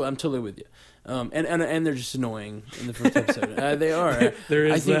 I'm totally with you. And they're just annoying in the first episode. They are. There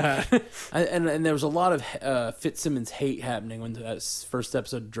is that. And there was a lot of Fitzsimmons hate happening when that first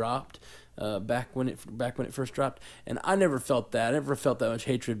episode dropped. Back when it first dropped, and I never felt that. I never felt that much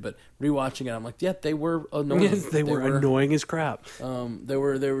hatred. But rewatching it, I'm like, yeah, they were annoying. Yes, they were annoying as crap. They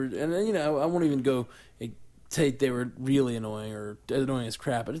were, and then, I won't even go say they were really annoying or annoying as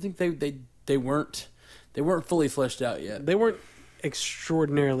crap. I think they weren't fully fleshed out yet. They weren't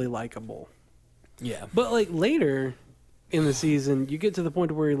extraordinarily likable. Yeah, but like later in the season, you get to the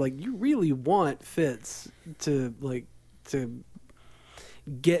point where like you really want Fitz to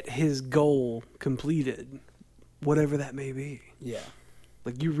get his goal completed, whatever that may be. Yeah,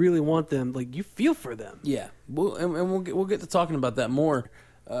 like you really want them. Like you feel for them. Yeah, we'll get to talking about that more.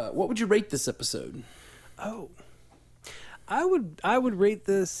 What would you rate this episode? Oh, I would rate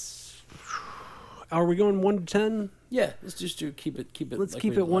this. Are we going 1 to 10? Yeah, let's just keep it. Let's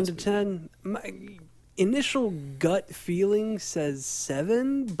keep it 1 to 10. My initial gut feeling says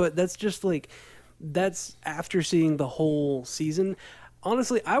 7, but that's just like that's after seeing the whole season.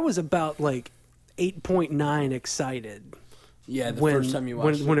 Honestly, I was about like 8.9 excited. Yeah, first time you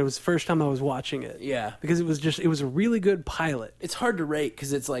watched it. When it was the first time I was watching it. Yeah. Because it was a really good pilot. It's hard to rate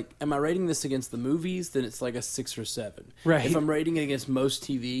because it's like, am I rating this against the movies? Then it's like a 6 or 7. Right. If I'm rating it against most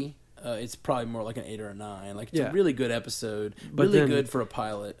TV, it's probably more like an 8 or a 9. Like, it's Yeah. a really good episode, But really then- good for a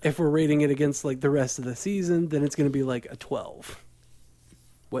pilot. If we're rating it against like the rest of the season, then it's going to be like a 12.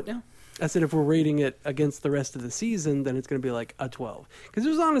 What now? I said if we're rating it against the rest of the season, then it's going to be like a 12. Because it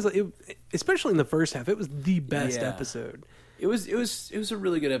was honestly, especially in the first half, it was the best Yeah. episode. It was a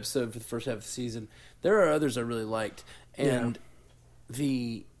really good episode for the first half of the season. There are others I really liked, and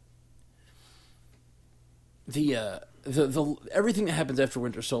the everything that happens after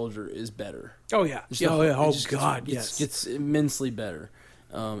Winter Soldier is better. Oh yeah, It's immensely better,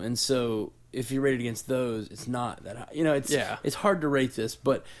 and so if you rate it against those, it's not that high. It's hard to rate this,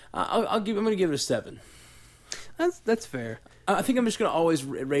 but I'm going to give it a 7. That's fair. I think I'm just going to always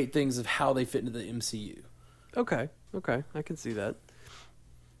rate things of how they fit into the MCU. Okay, I can see that.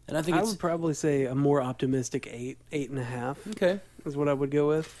 And I think I would probably say a more optimistic 8.5. Okay, is what I would go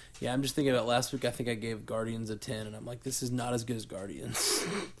with. Yeah, I'm just thinking about last week. I think I gave Guardians a 10, and I'm like, this is not as good as Guardians.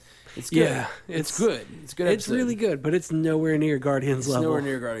 It's good. Yeah, it's good. It's good. It's really good, but it's nowhere near Guardians level. Nowhere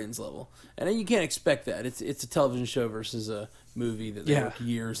near Guardians level, and you can't expect that. It's a television show versus a movie that they worked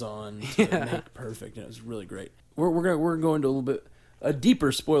years on to make perfect, and it was really great. We're gonna go into a little bit a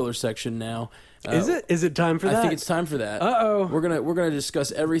deeper spoiler section now. Is it time for that? I think it's time for that. Uh-oh. We're gonna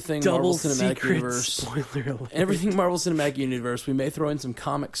discuss everything Marvel Cinematic Universe. Spoiler alert. Everything Marvel Cinematic Universe. We may throw in some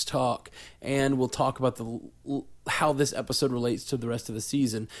comics talk, and we'll talk about how this episode relates to the rest of the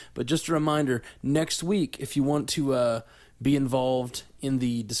season. But just a reminder, next week, if you want to be involved in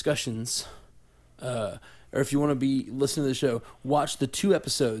the discussions, or if you want to be listening to the show, watch the 2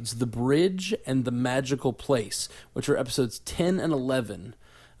 episodes, The Bridge and The Magical Place, which are episodes 10 and 11.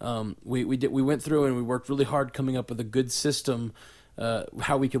 We went through and we worked really hard coming up with a good system,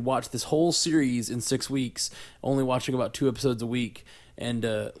 how we could watch this whole series in 6 weeks, only watching about 2 episodes a week, and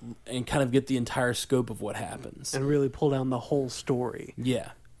kind of get the entire scope of what happens. And really pull down the whole story.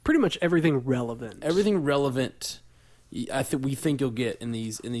 Yeah. Pretty much everything relevant. Everything relevant. We think you'll get in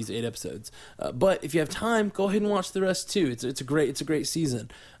these 8 episodes, but if you have time, go ahead and watch the rest too. It's a great season.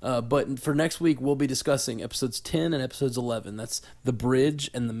 But for next week, we'll be discussing episodes 10 and episodes 11. That's The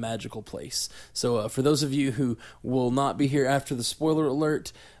Bridge and The Magical Place. So for those of you who will not be here after the spoiler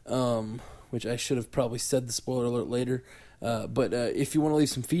alert, which I should have probably said the spoiler alert later. But if you want to leave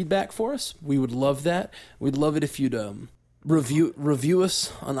some feedback for us, we would love that. We'd love it if you'd review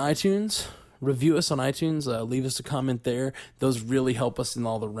us on iTunes. Review us on iTunes. Leave us a comment there. Those really help us in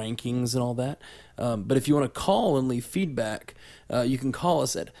all the rankings and all that. But if you want to call and leave feedback, you can call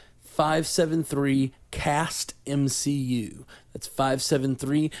us at 573-CAST-MCU. That's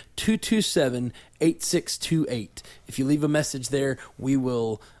 573-227-8628. If you leave a message there, we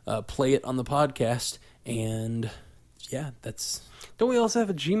will play it on the podcast. And yeah, that's... Don't we also have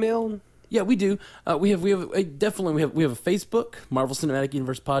a Gmail? Yeah, we do. We have a Facebook, Marvel Cinematic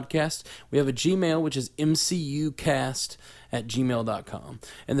Universe Podcast. We have a Gmail, which is mcucast@gmail.com.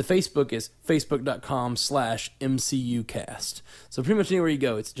 And the Facebook is facebook.com/mcucast. So pretty much anywhere you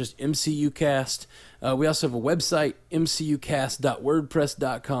go, it's just mcucast. We also have a website,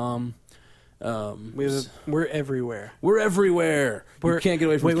 mcucast.wordpress.com. We're everywhere. We're everywhere. You can't get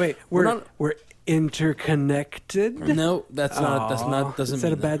away from it. We're interconnected. No, that's not. Doesn't. Is that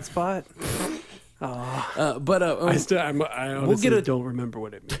mean a bad spot? I honestly don't remember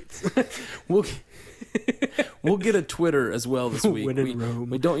what it means. We'll get a Twitter as well this week. When in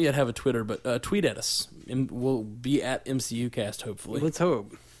Rome. We don't yet have a Twitter, but tweet at us. And we'll be at MCUcast, hopefully. Let's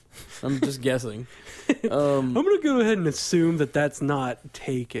hope. I'm just guessing. I'm going to go ahead and assume that that's not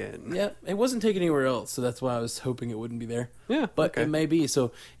taken. Yeah, it wasn't taken anywhere else, so that's why I was hoping it wouldn't be there. Yeah, but it may be.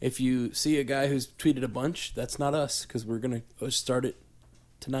 So if you see a guy who's tweeted a bunch, that's not us, because we're going to start it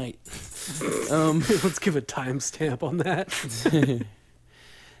tonight. Let's give a timestamp on that.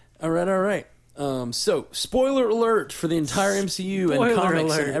 All right. So, spoiler alert for the entire MCU and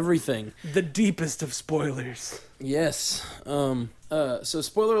comics and everything. The deepest of spoilers. Yes. So,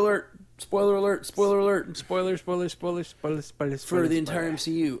 spoiler alert. Spoilers. For the entire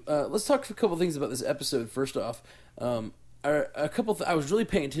MCU. Let's talk a couple things about this episode. First off, I was really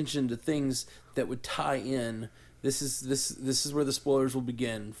paying attention to things that would tie in. This is where the spoilers will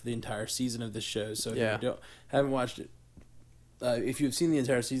begin for the entire season of this show. So if you haven't watched it, if you've seen the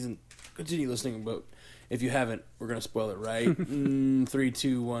entire season, continue listening. But if you haven't, we're gonna spoil it, right? 3,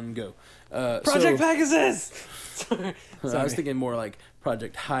 2, 1, go. Project Pegasus. Sorry. I was thinking more like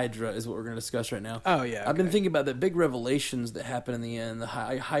Project Hydra is what we're going to discuss right now. Oh, yeah. I've been thinking about the big revelations that happen in the end, the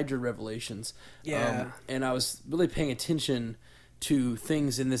Hydra revelations. Yeah. And I was really paying attention to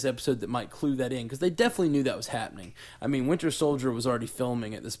things in this episode that might clue that in, because they definitely knew that was happening. I mean, Winter Soldier was already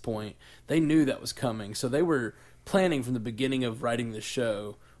filming at this point. They knew that was coming, so they were planning from the beginning of writing the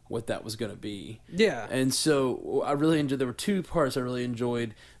show what that was going to be. Yeah. And so I really enjoyed, there were two parts I really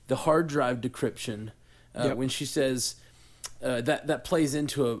enjoyed. The hard drive decryption, when she says, that plays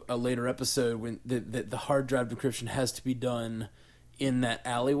into a later episode when the hard drive decryption has to be done in that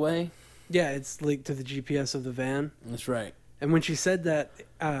alleyway. Yeah, it's linked to the GPS of the van. That's right. And when she said that,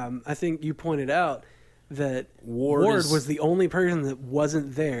 I think you pointed out that Ward was the only person that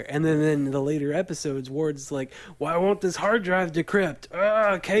wasn't there. And then in the later episodes, Ward's like, "Why won't this hard drive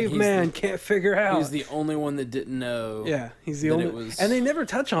decrypt? Caveman can't figure out." He's the only one that didn't know. Yeah, he's the only one. And they never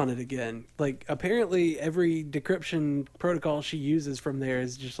touch on it again. Like, apparently every decryption protocol she uses from there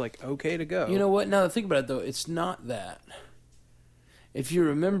is just like, okay to go. You know what? Now that I think about it, though, it's not that. If you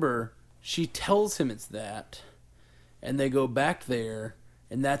remember, she tells him it's that, and they go back there,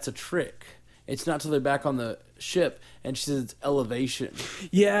 and that's a trick. It's not till they're back on the ship, and she says it's elevation.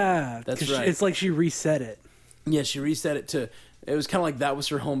 Yeah. That's right. It's like she reset it. Yeah, she reset it to... It was kind of like that was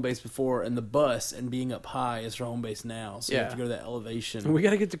her home base before, and the bus and being up high is her home base now. So you have to go to that elevation. We got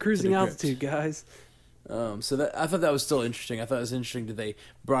to get to cruising altitude, guys. So that I thought that was still interesting. I thought it was interesting that they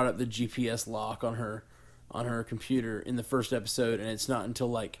brought up the GPS lock on her computer in the first episode, and it's not until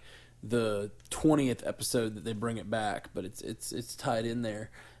like the 20th episode that they bring it back, but it's tied in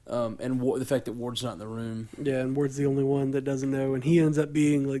there. And the fact that Ward's not in the room. Yeah, and Ward's the only one that doesn't know, and he ends up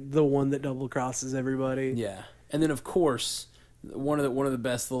being like the one that double crosses everybody. Yeah, and then of course one of the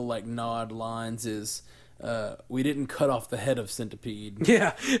best little like nod lines is, "We didn't cut off the head of Centipede."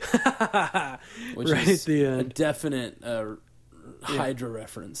 Yeah, which right is at the end. A definite Hydra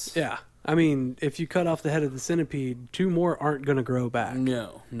reference. Yeah. I mean, if you cut off the head of the centipede, 2 more aren't going to grow back.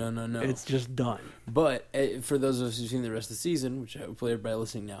 No. It's just done. But for those of us who've seen the rest of the season, which hopefully everybody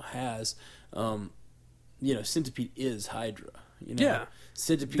listening now has, Centipede is Hydra. Yeah.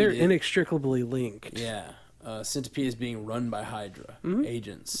 Centipede. They're inextricably linked. Yeah. Centipede is being run by Hydra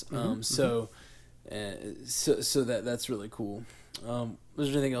agents. So that's really cool. Was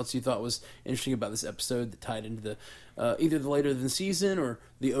there anything else you thought was interesting about this episode that tied into the either the later than season or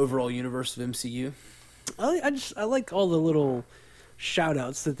the overall universe of MCU? I like all the little shout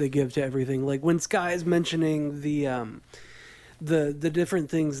outs that they give to everything. Like when Skye is mentioning the different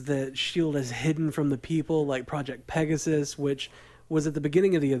things that S.H.I.E.L.D. has hidden from the people, like Project Pegasus, which was at the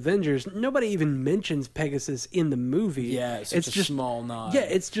beginning of the Avengers. Nobody even mentions Pegasus in the movie. Yeah, it's just a small nod. Yeah,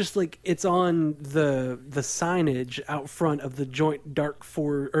 it's just like it's on the signage out front of the Joint Dark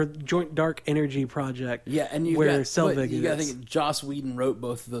Energy Project. Yeah, and you where Selvig is. You got to think Joss Whedon wrote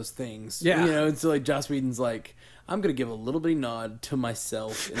both of those things. Yeah, and so like Joss Whedon's like, I'm going to give a little bitty nod to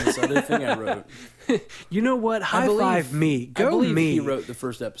myself in this other thing I wrote. You know what? High five me. Go I believe me. He wrote the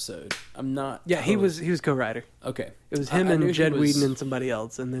first episode. I'm not. Yeah, he was co-writer. Okay, it was him and Jed Whedon and somebody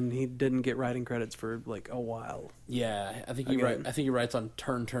else, and then he didn't get writing credits for like a while. Yeah, I think he writes on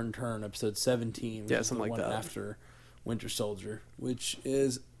Turn episode 17. Which yeah, is something the like one that. After Winter Soldier, which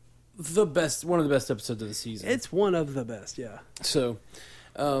is one of the best episodes of the season. It's one of the best. Yeah. So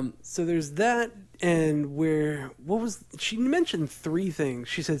there's that, and she mentioned 3 things.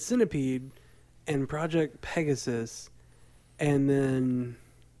 She said Centipede and Project Pegasus, and then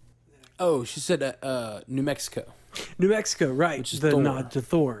she said New Mexico. New Mexico, right? Which is the Thor. nod to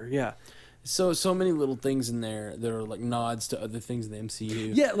Thor. Yeah. So many little things in there that are like nods to other things in the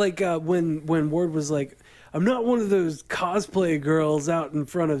MCU. Yeah, like when Ward was like, "I'm not one of those cosplay girls out in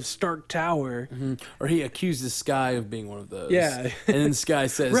front of Stark Tower," or he accuses Skye of being one of those. Yeah, and then Skye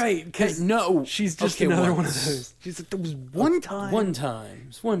says, "Right, because no, she's just another one of those." She's like, "There was one time."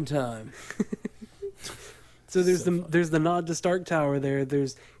 It's one time. So there's the nod to Stark Tower there.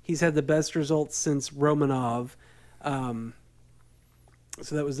 He's had the best results since Romanov.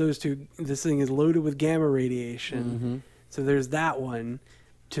 So that was those 2. This thing is loaded with gamma radiation. So there's that one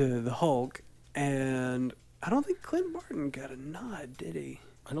to the Hulk. And I don't think Clint Barton got a nod, did he?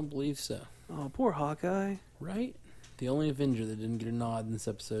 I don't believe so. Oh, poor Hawkeye. Right? The only Avenger that didn't get a nod in this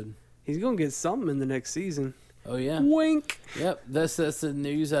episode. He's going to get something in the next season. Oh, yeah. Wink. Yep. That's the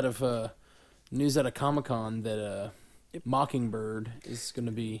news out of Comic-Con that Mockingbird is going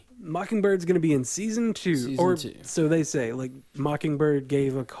to be... Mockingbird's going to be in season 2. Season 2. So they say. Like, Mockingbird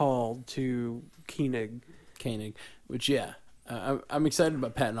gave a call to Koenig, which, yeah. I'm excited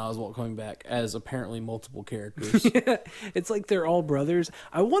about Patton Oswalt coming back as apparently multiple characters. Yeah, it's like they're all brothers.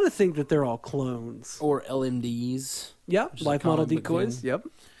 I want to think that they're all clones. Or LMDs. Yeah, life model decoys. Yep.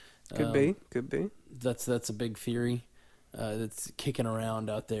 Could be. That's a big theory. That's kicking around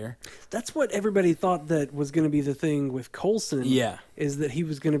out there. That's what everybody thought that was going to be the thing with Coulson. Yeah. Is that he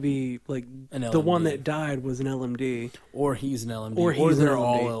was going to be like the one that died was an LMD. Or he's an LMD. Or they're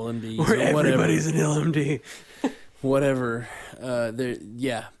all LMDs. Or everybody's an LMD. whatever.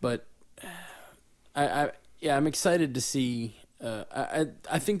 But I'm excited to see.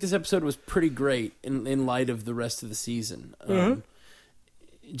 I think this episode was pretty great in light of the rest of the season.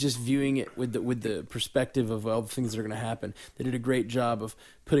 Just viewing it with the perspective of all the things that are going to happen, they did a great job of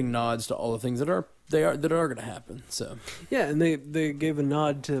putting nods to all the things that are going to happen. So yeah, and they gave a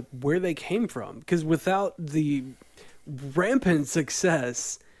nod to where they came from, because without the rampant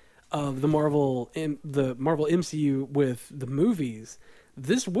success of the Marvel MCU with the movies,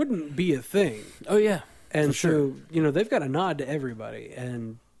 this wouldn't be a thing. Oh yeah, and so they've got a nod to everybody,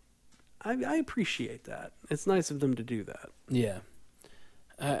 and I appreciate that. It's nice of them to do that. Yeah.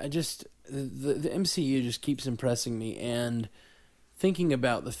 The MCU just keeps impressing me, and thinking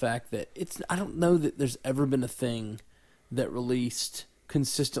about the fact that I don't know that there's ever been a thing that released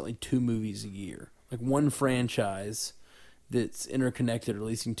consistently 2 movies a year. Like one franchise that's interconnected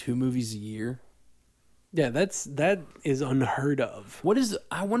releasing 2 movies a year. Yeah, that is unheard of.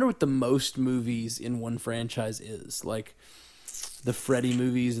 I wonder what the most movies in one franchise is. Like the Freddy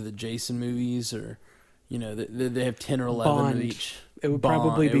movies or the Jason movies, or they have 10 or 11 Bond. of each. It would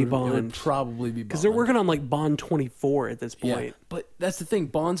probably be Bond. It would probably be Bond. Because they're working on like Bond 24 at this point. Yeah, but that's the thing.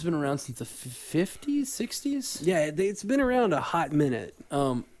 Bond's been around since the 50s, 60s? Yeah, it's been around a hot minute.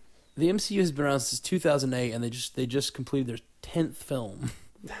 The MCU has been around since 2008, and they just completed their 10th film.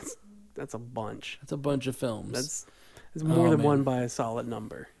 That's a bunch. That's a bunch of films. That's more than one by a solid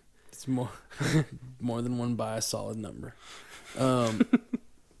number. It's more than one by a solid number.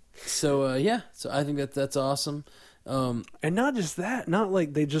 So I think that's awesome. And not just that, not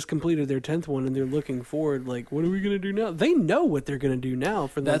like they just completed their 10th one and they're looking forward, like, what are we going to do now? They know what they're going to do now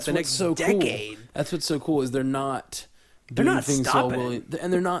for the next decade. Cool. That's what's so cool, is they're not stopping.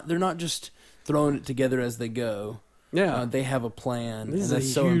 And they're not just throwing it together as they go. Yeah. They have a plan. This and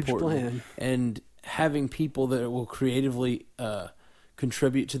is that's a huge important. plan. And having people that will creatively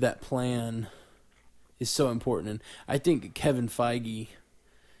contribute to that plan is so important. And I think Kevin Feige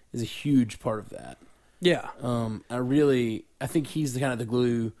is a huge part of that. Yeah. I think he's the kind of the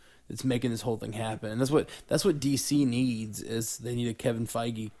glue that's making this whole thing happen. And that's what DC needs, is they need a Kevin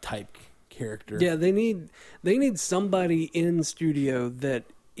Feige type character. Yeah, they need somebody in studio that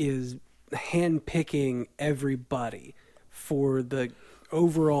is handpicking everybody for the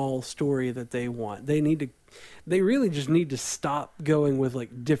overall story that they want. They really just need to stop going with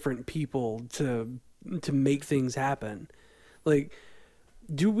like different people to make things happen. Like,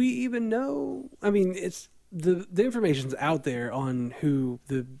 do we even know? I mean, it's the information's out there on who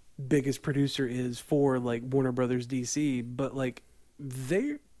the biggest producer is for like Warner Brothers DC, but like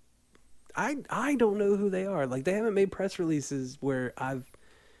I don't know who they are. Like, they haven't made press releases where I've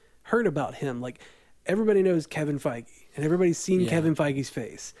heard about him. Like, everybody knows Kevin Feige, and everybody's seen Kevin Feige's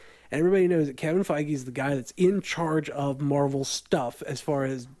face, and everybody knows that Kevin Feige is the guy that's in charge of Marvel stuff as far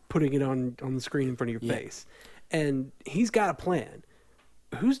as putting it on the screen in front of your face, and he's got a plan.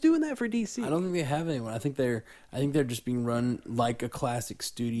 Who's doing that for DC? I don't think they have anyone. I think they're just being run like a classic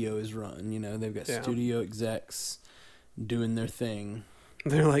studio is run. They've got studio execs doing their thing.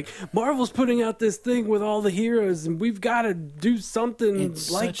 They're like, Marvel's putting out this thing with all the heroes, and we've got to do something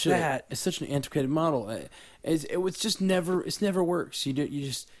like that. It's such an antiquated model. It's never works.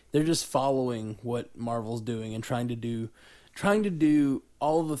 They're just following what Marvel's doing and trying to do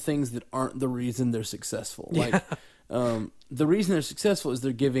all the things that aren't the reason they're successful. Like, the reason they're successful is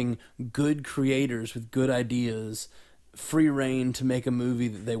they're giving good creators with good ideas free reign to make a movie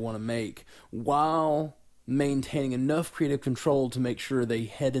that they want to make, while maintaining enough creative control to make sure they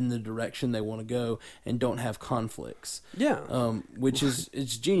head in the direction they want to go and don't have conflicts. Yeah. Which is,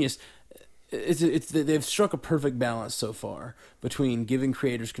 it's genius. They've struck a perfect balance so far between giving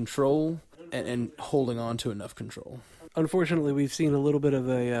creators control and holding on to enough control. Unfortunately, we've seen a little bit of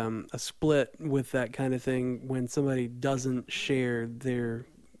a split with that kind of thing when somebody doesn't share their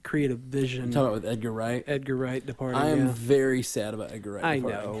creative vision. You're talking about with Edgar Wright? Edgar Wright departing. I am very sad about Edgar Wright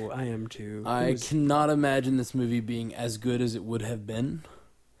departing. I know, I am too. I cannot imagine this movie being as good as it would have been,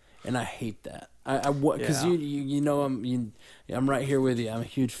 and I hate that. Because I'm right here with you. I'm a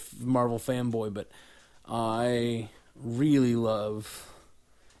huge Marvel fanboy, but I really love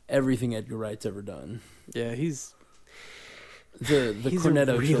everything Edgar Wright's ever done. Yeah, he's Cornetto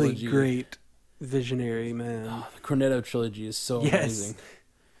a really trilogy. Great visionary, man. Oh, the Cornetto trilogy is so amazing.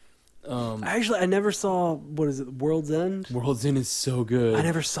 I never saw, what is it, World's End? World's End is so good. I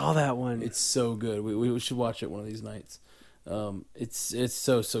never saw that one. It's so good. We should watch it one of these nights. It's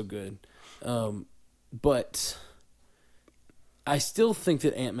so good. But I still think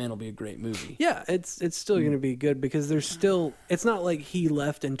that Ant-Man will be a great movie. Yeah, it's still going to be good because there's still, it's not like he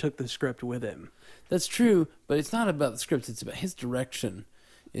left and took the script with him. That's true, but it's not about the script. It's about his direction.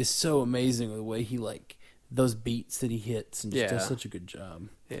 Is so amazing with the way he those beats that he hits and just does such a good job.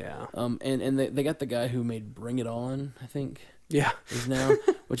 Yeah. And they got the guy who made Bring It On, I think. Yeah. Is now,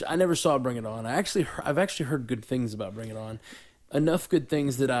 which I never saw Bring It On. I've actually heard good things about Bring It On. Enough good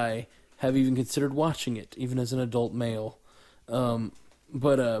things that I have even considered watching it, even as an adult male.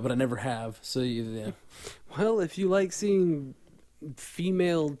 But I never have. So yeah. Well, if you like seeing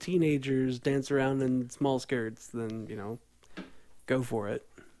female teenagers dance around in small skirts, then go for it.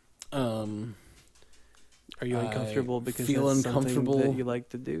 Are you uncomfortable because that's something that you like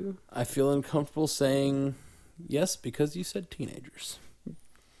to do? I feel uncomfortable saying yes because you said teenagers.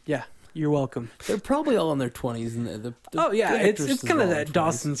 Yeah, you're welcome. They're probably all in their 20s. And it's kind of that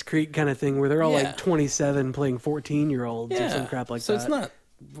Dawson's Creek kind of thing where they're all 27 playing 14-year-olds or some crap like that. So it's not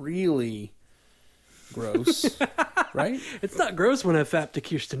really gross, right? It's not gross when I fap to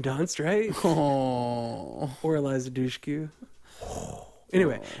Kirsten Dunst, right? Oh. Or Eliza Dushku.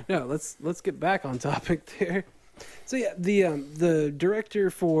 Anyway, no, let's get back on topic there. So yeah, the director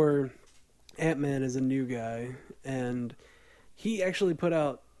for Ant-Man is a new guy, and he actually put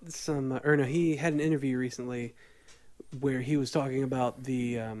out he had an interview recently where he was talking about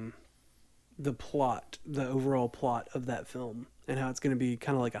the plot, the overall plot of that film, and how it's going to be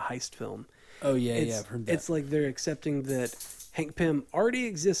kind of like a heist film. Oh yeah, I've heard that. It's like they're accepting that Hank Pym already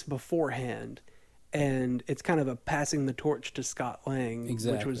exists beforehand. And it's kind of a passing the torch to Scott Lang,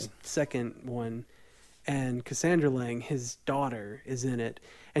 which was the second one. And Cassandra Lang, his daughter, is in it.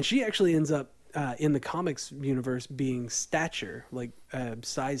 And she actually ends up, in the comics universe, being Stature, like a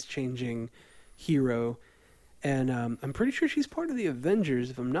size-changing hero. And I'm pretty sure she's part of the Avengers,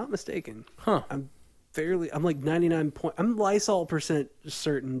 if I'm not mistaken. Huh. I'm like 99 I'm Lysol %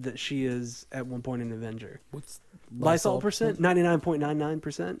 certain that she is at one point an Avenger. What's Lysol %?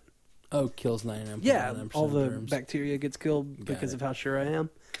 99.99%? Oh, kills 99.99%. Yeah, all the germs. bacteria gets killed because of how sure I am.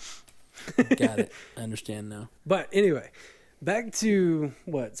 Got it. I understand now. But anyway, back to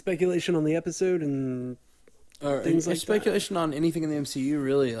speculation on the episode and things like speculation on anything in the MCU,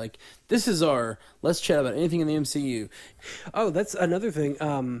 really. Like, this is let's chat about anything in the MCU. Oh, that's another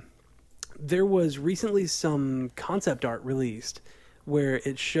thing. There was recently some concept art released where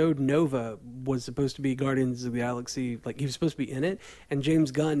it showed Nova was supposed to be Guardians of the Galaxy, like he was supposed to be in it, and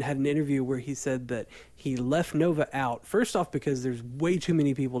James Gunn had an interview where he said that he left Nova out, first off because there's way too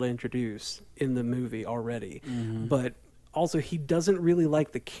many people to introduce in the movie already, but also he doesn't really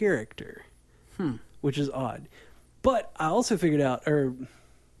like the character, which is odd. But I also figured out, or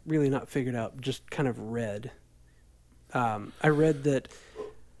really not figured out, just kind of read. I read that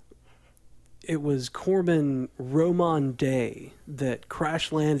it was Corman Roman Day that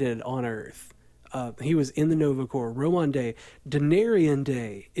crash landed on Earth. He was in the Nova Corps. Roman Day. Denarian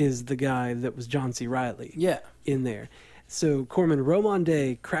Day is the guy that was John C. Reilly. Yeah. In there. So Corman Roman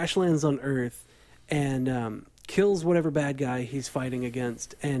Day crash lands on Earth and kills whatever bad guy he's fighting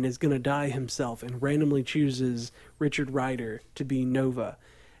against and is going to die himself and randomly chooses Richard Rider to be Nova.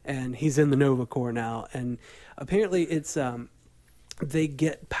 And he's in the Nova Corps now. And apparently it's... they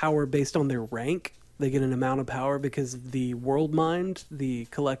get power based on their rank. They get an amount of power because the world mind, the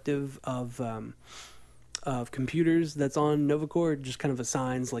collective of computers that's on Nova Corps, just kind of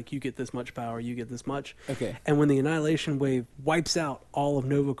assigns like you get this much power, you get this much. Okay. And when the Annihilation Wave wipes out all of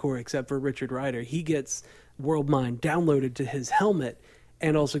Nova Corps except for Richard Rider, he gets world mind downloaded to his helmet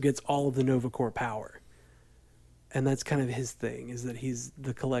and also gets all of the Nova Corps power. And that's kind of his thing, is that he's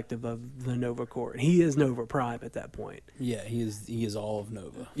the collective of the Nova Corps. He is Nova Prime at that point. Yeah, he is all of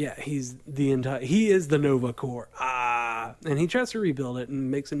Nova. Yeah, he is the Nova Corps. And he tries to rebuild it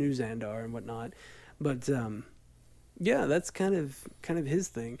and makes a new Xandar and whatnot. But yeah, that's kind of his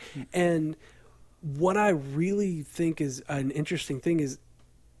thing. And what I really think is an interesting thing is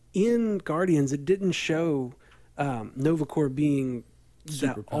in Guardians it didn't show Nova Corps being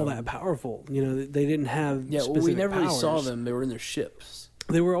all that powerful. You know, they didn't have specific we never really saw powers. them. They were in their ships.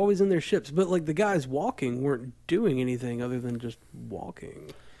 They were always in their ships, but like the guys walking weren't doing anything other than just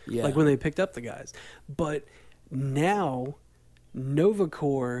walking. Yeah. Like when they picked up the guys. But now Nova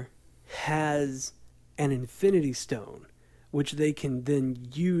Corps has an Infinity Stone, which they can then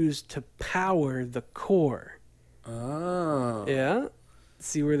use to power the core. Oh. Yeah.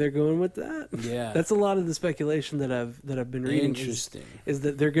 See where they're going with that? Yeah. That's a lot of the speculation that I've been reading. Interesting. Is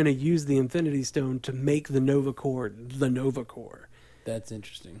that they're going to use the Infinity Stone to make the Nova Corps the Nova Corps. That's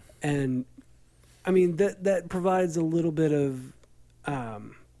interesting. And I mean that provides a little bit of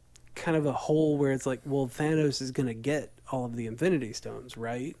kind of a hole where it's like, well, Thanos is going to get all of the Infinity Stones,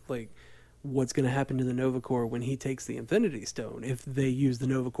 right? Like, what's going to happen to the Nova Corps when he takes the Infinity Stone if they use the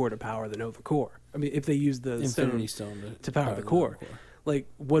Nova Corps to power the Nova Corps. I mean, if they use the Infinity Stone to power the core. Like,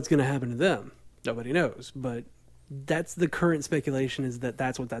 what's going to happen to them? Nobody knows. But that's the current speculation, is that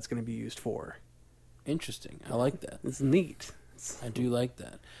that's what that's going to be used for. Interesting. I like that. It's neat. I do like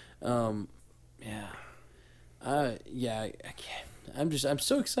that. Yeah. I can't. I'm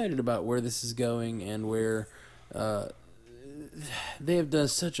so excited about where this is going, and where they have done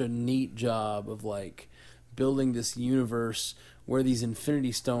such a neat job of like building this universe where these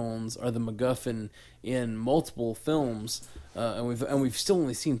Infinity Stones are the MacGuffin in multiple films, and we've still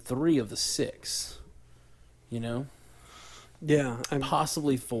only seen 3 of the 6. You know? Yeah,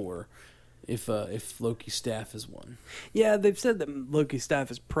 possibly 4. If Loki's staff is one. Yeah, they've said that Loki's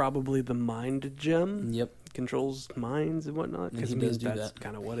staff is probably the mind gem. Yep. Controls minds and whatnot. Because that's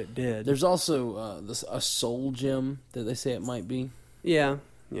kind of what it did. There's also a soul gem that they say it might be. Yeah.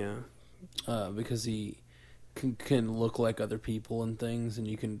 Because he can look like other people and things, and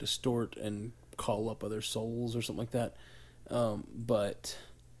you can distort and call up other souls or something like that. But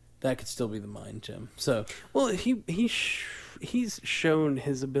that could still be the mind gem. So, well, he's shown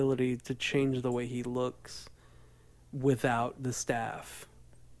his ability to change the way he looks without the staff.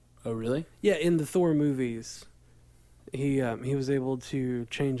 Oh, really? Yeah, in the Thor movies, he was able to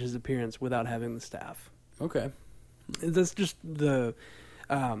change his appearance without having the staff. Okay. That's just the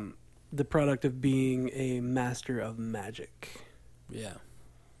product of being a master of magic. Yeah.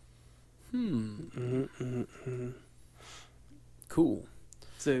 Cool.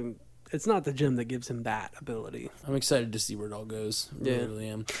 So it's not the gem that gives him that ability. I'm excited to see where it all goes. I really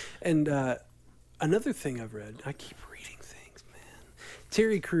am. And another thing I've read, I keep reading things, man.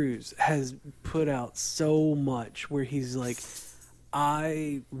 Terry Crews has put out so much where he's like,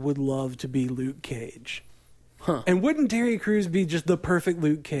 I would love to be Luke Cage. Huh. And wouldn't Terry Crews be just the perfect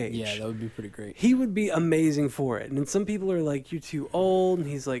Luke Cage? Yeah, that would be pretty great. He would be amazing for it. And some people are like, you're too old. And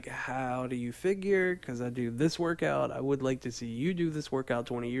he's like, how do you figure? Because I do this workout. I would like to see you do this workout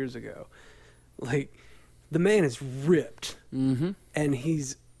 20 years ago. Like, the man is ripped. Mm-hmm. And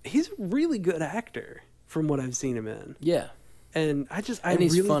he's a really good actor from what I've seen him in. Yeah. And he's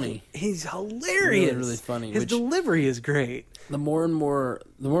really funny. He's hilarious. Really funny. His delivery is great. The more and more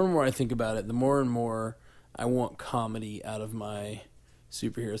I think about it, the more and more I want comedy out of my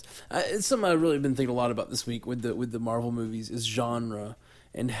superheroes. It's something I've really been thinking a lot about this week with the Marvel movies, is genre,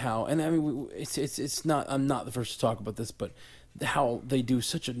 and how. And I mean, it's not. I'm not the first to talk about this, but how they do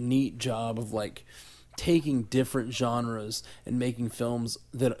such a neat job of like taking different genres and making films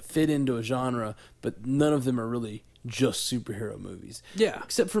that fit into a genre, but none of them are really just superhero movies. Yeah.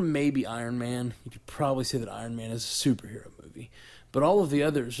 Except for maybe Iron Man. You could probably say that Iron Man is a superhero movie. But all of the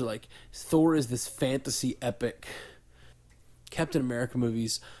others are like, Thor is this fantasy epic. Captain America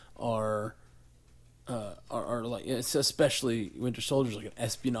movies are like, especially Winter Soldier, like an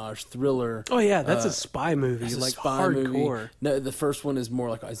espionage thriller. Oh yeah, that's a spy movie, like spy hardcore. Movie. No, the first one is more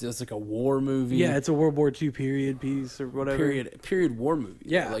like it's like a war movie. Yeah, it's a World War II period piece or whatever. Period war movie.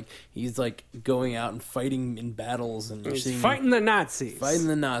 Yeah, like he's like going out and fighting in battles, and he's fighting the Nazis.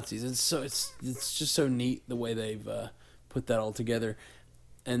 It's just so neat the way they've put that all together.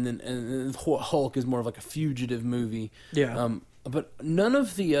 And then Hulk is more of like a fugitive movie. Yeah. But none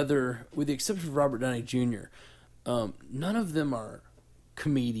of the other, with the exception of Robert Downey Jr., none of them are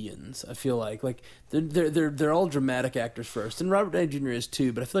comedians. I feel like they're all dramatic actors first, and Robert Downey Jr. is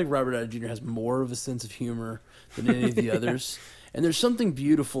too. But I feel like Robert Downey Jr. has more of a sense of humor than any of the others. And there's something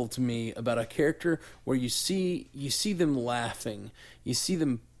beautiful to me about a character where you see them laughing, you see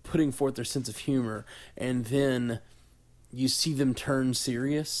them putting forth their sense of humor, and then you see them turn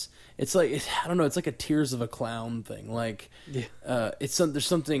serious. It's like, I don't know, it's like a Tears of a Clown thing. Like, yeah. There's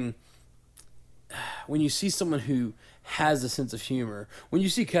something, when you see someone who has a sense of humor, when you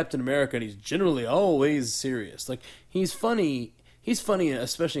see Captain America, and he's generally always serious. Like, he's funny,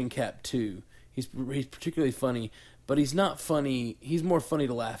 especially in Cap 2. He's particularly funny, but he's not funny, he's more funny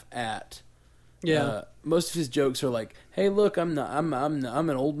to laugh at. Yeah. Most of his jokes are like, "Hey, look, I'm an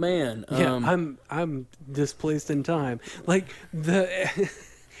old man." Yeah, I'm displaced in time. Like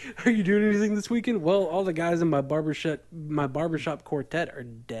are you doing anything this weekend? Well, all the guys in my barbershop quartet are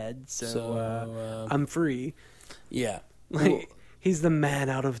dead, so I'm free. Yeah. Like, he's the man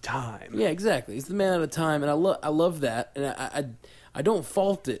out of time. Yeah, exactly. He's the man out of time, and I love that, and I don't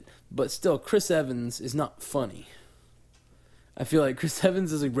fault it, but still, Chris Evans is not funny. I feel like Chris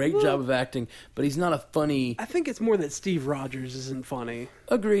Evans does a great job of acting, but he's not a funny... I think it's more that Steve Rogers isn't funny.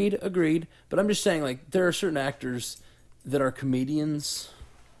 Agreed. But I'm just saying, like, there are certain actors that are comedians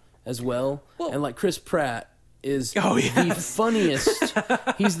as well. And like Chris Pratt is the funniest.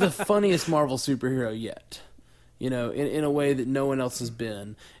 He's the funniest Marvel superhero yet. You know, in a way that no one else has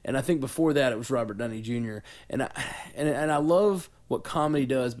been. And I think before that it was Robert Downey Jr. And I love what comedy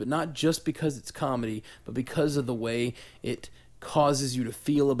does, but not just because it's comedy, but because of the way it causes you to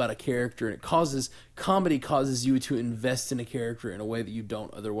feel about a character, and comedy causes you to invest in a character in a way that you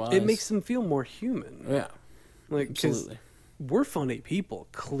don't otherwise. It makes them feel more human. Yeah. Like, absolutely. We're funny people,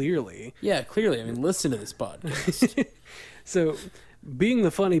 clearly. Yeah, clearly. I mean, listen to this podcast. So, being the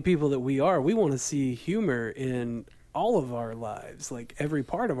funny people that we are, we want to see humor in all of our lives, like every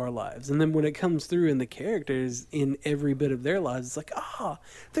part of our lives. And then when it comes through in the characters in every bit of their lives, it's like,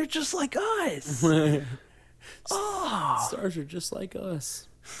 they're just like us. Stars are just like us.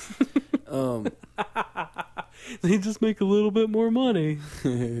 They just make a little bit more money.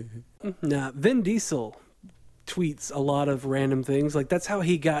 Now, Vin Diesel tweets a lot of random things. Like, that's how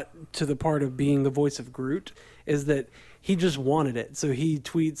he got to the part of being the voice of Groot, is that he just wanted it. So he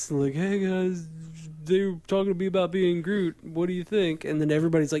tweets like, hey guys, they're talking to me about being Groot. What do you think? And then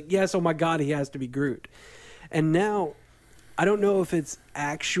everybody's like, yes, oh my God, he has to be Groot. And now, I don't know if it's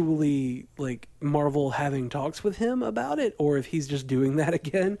actually like Marvel having talks with him about it, or if he's just doing that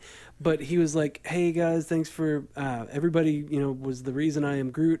again. But he was like, hey guys, thanks for everybody, was the reason I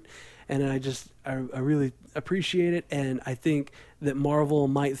am Groot. And I really appreciate it. And I think that Marvel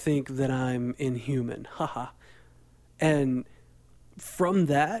might think that I'm Inhuman. Haha. And from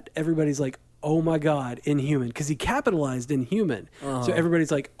that, everybody's like, oh my God, Inhuman. Because he capitalized Inhuman. Uh-huh. So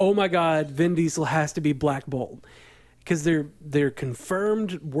everybody's like, oh my God, Vin Diesel has to be Black Bolt. Because they're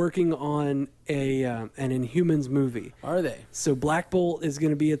confirmed working on an Inhumans movie. Are they? So Black Bolt is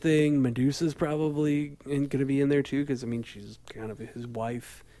going to be a thing. Medusa's probably going to be in there too, because, I mean, she's kind of his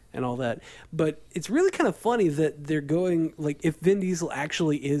wife and all that. But it's really kind of funny that they're going, like, if Vin Diesel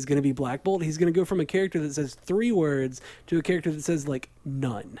actually is going to be Black Bolt, he's going to go from a character that says 3 words to a character that says, like,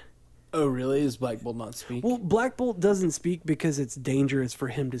 none. Oh, really? Does Black Bolt not speak? Well, Black Bolt doesn't speak because it's dangerous for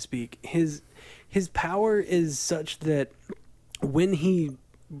him to speak. His power is such that when he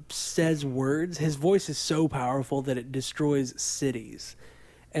says words, his voice is so powerful that it destroys cities.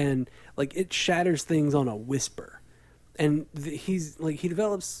 And, like, it shatters things on a whisper. And he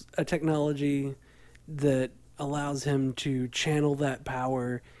develops a technology that allows him to channel that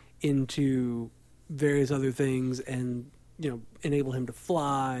power into various other things and, enable him to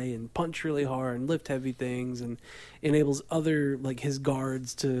fly and punch really hard and lift heavy things, and enables other, like, his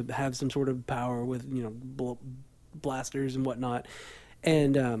guards to have some sort of power with, blasters and whatnot.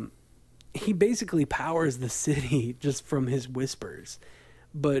 And he basically powers the city just from his whispers.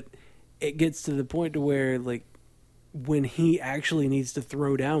 But it gets to the point to where, like, when he actually needs to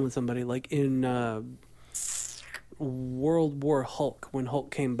throw down with somebody, like in World War Hulk, when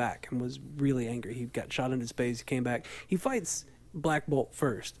Hulk came back and was really angry, he got shot into space, he came back, he fights Black Bolt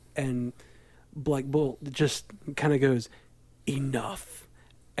first, and Black Bolt just kind of goes, enough,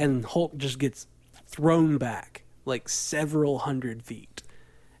 and Hulk just gets thrown back like several hundred feet,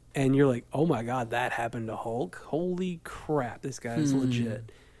 and you're like, oh my God, that happened to Hulk? Holy crap, this guy is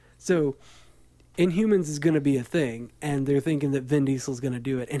legit. So Inhumans is going to be a thing, and they're thinking that Vin Diesel's going to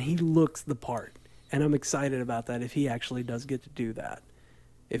do it, and he looks the part. And I'm excited about that if he actually does get to do that.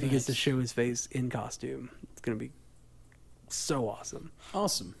 If he gets to show his face in costume. It's going to be so awesome.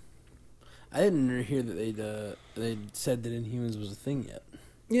 Awesome. I didn't hear that they'd said that Inhumans was a thing yet.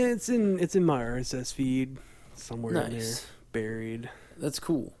 Yeah, it's in my RSS feed somewhere in there, buried. That's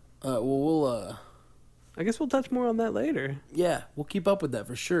cool. We'll I guess we'll touch more on that later. Yeah, we'll keep up with that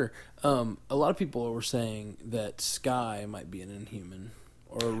for sure. A lot of people were saying that Skye might be an Inhuman,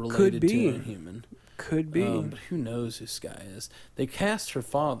 or related to an Inhuman. Could be. But who knows who Skye is? They cast her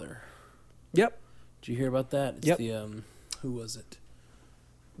father. Yep. Did you hear about that? It's the who was it?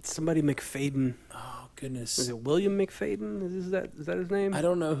 It's somebody McFadden. Oh goodness. Is it William McFadden? Is that his name? I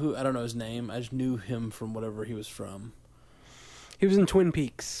don't know his name. I just knew him from whatever he was from. He was in Twin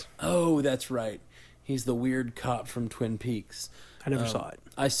Peaks. Oh, that's right. He's the weird cop from Twin Peaks. I never saw it.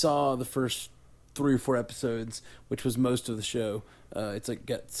 I saw the first 3 or 4 episodes, which was most of the show. It's like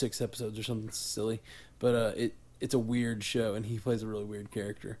got 6 episodes or something silly, but it's a weird show, and he plays a really weird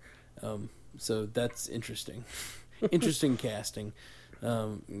character. So that's interesting. Interesting casting.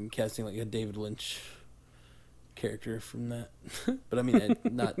 Casting like a David Lynch character from that. But I mean,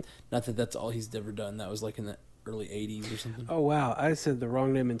 not that that's all he's ever done. That was like in the early 80s or something. Oh wow, I said the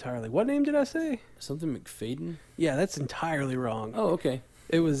wrong name entirely. What name did I say? Something McFadden? Yeah, that's entirely wrong. Oh, okay.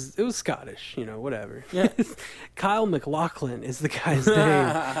 It was Scottish, whatever. Yeah. Kyle MacLachlan is the guy's name.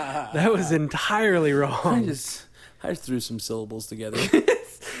 That was entirely wrong. I just threw some syllables together.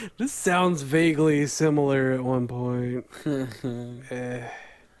 This sounds vaguely similar at one point. And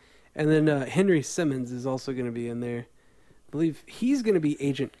then Henry Simmons is also going to be in there. I believe he's going to be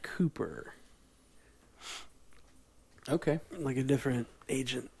Agent Cooper. Okay. Like a different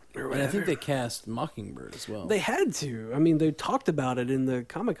agent or whatever. And I think they cast Mockingbird as well. They had to. I mean, they talked about it in the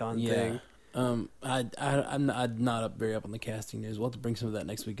Comic-Con thing. I'm not very up on the casting news. We'll have to bring some of that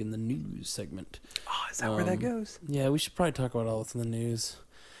next week in the news segment. Oh, is that where that goes? Yeah, we should probably talk about all that's in the news.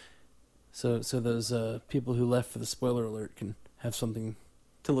 So those people who left for the spoiler alert can have something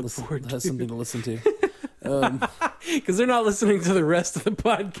to look forward to. Have something to listen to. Because they're not listening to the rest of the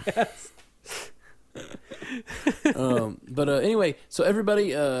podcast. But anyway, so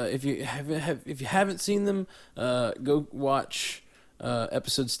everybody, if you haven't seen them, go watch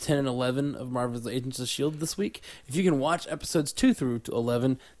episodes 10 and 11 of Marvel's Agents of S.H.I.E.L.D. this week. If you can watch episodes 2 through to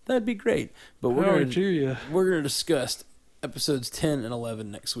 11, that'd be great. But we're going to discuss episodes 10 and 11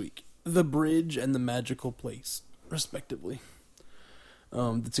 next week. The Bridge and the Magical Place, respectively.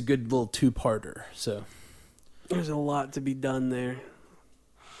 It's a good little two-parter. So there's a lot to be done there.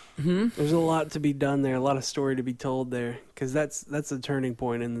 Mm-hmm. There's a lot to be done there. A lot of story to be told there, because that's a turning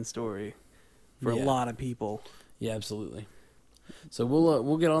point in the story for a lot of people. Yeah, absolutely. So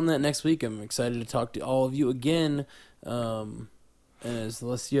we'll get on that next week. I'm excited to talk to all of you again.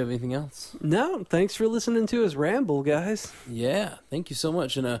 Unless you have anything else. No, thanks for listening to us ramble, guys. Yeah, thank you so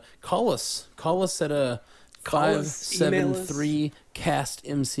much. And call us at 573 cast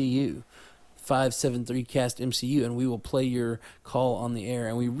MCU. 573 cast MCU, and we will play your call on the air.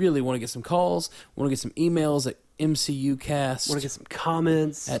 And we really want to get some calls. We want to get some emails at MCUcast. Want to get some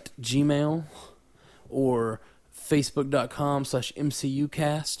comments at Gmail or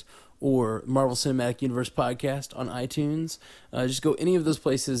Facebook.com/MCUcast or Marvel Cinematic Universe Podcast on iTunes. Just go any of those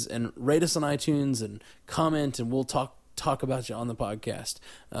places and rate us on iTunes and comment, and we'll talk about you on the podcast.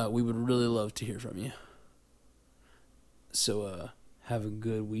 We would really love to hear from you. So have a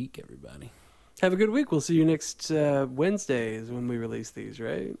good week, everybody. Have a good week. We'll see you next Wednesday is when we release these,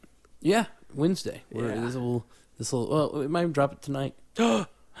 right? Yeah, Wednesday. Yeah. Well, we might drop it tonight. No.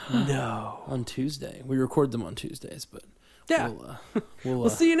 On Tuesday. We record them on Tuesdays, but yeah.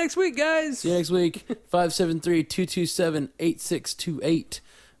 We'll see you next week, guys. See you next week. 573-227-8628.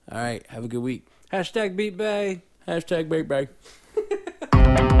 All right, have a good week. #BeatBay. #BeatBay.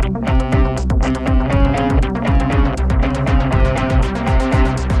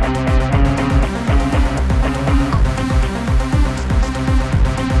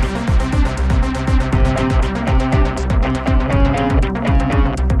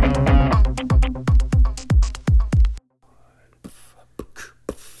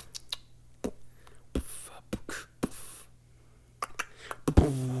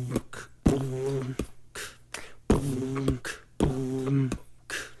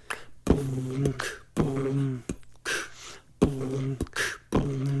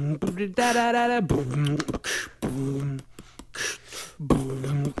 Da da da da boom boom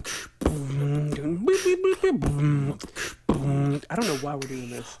boom boom boom. I don't know why we're doing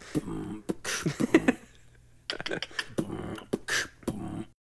this.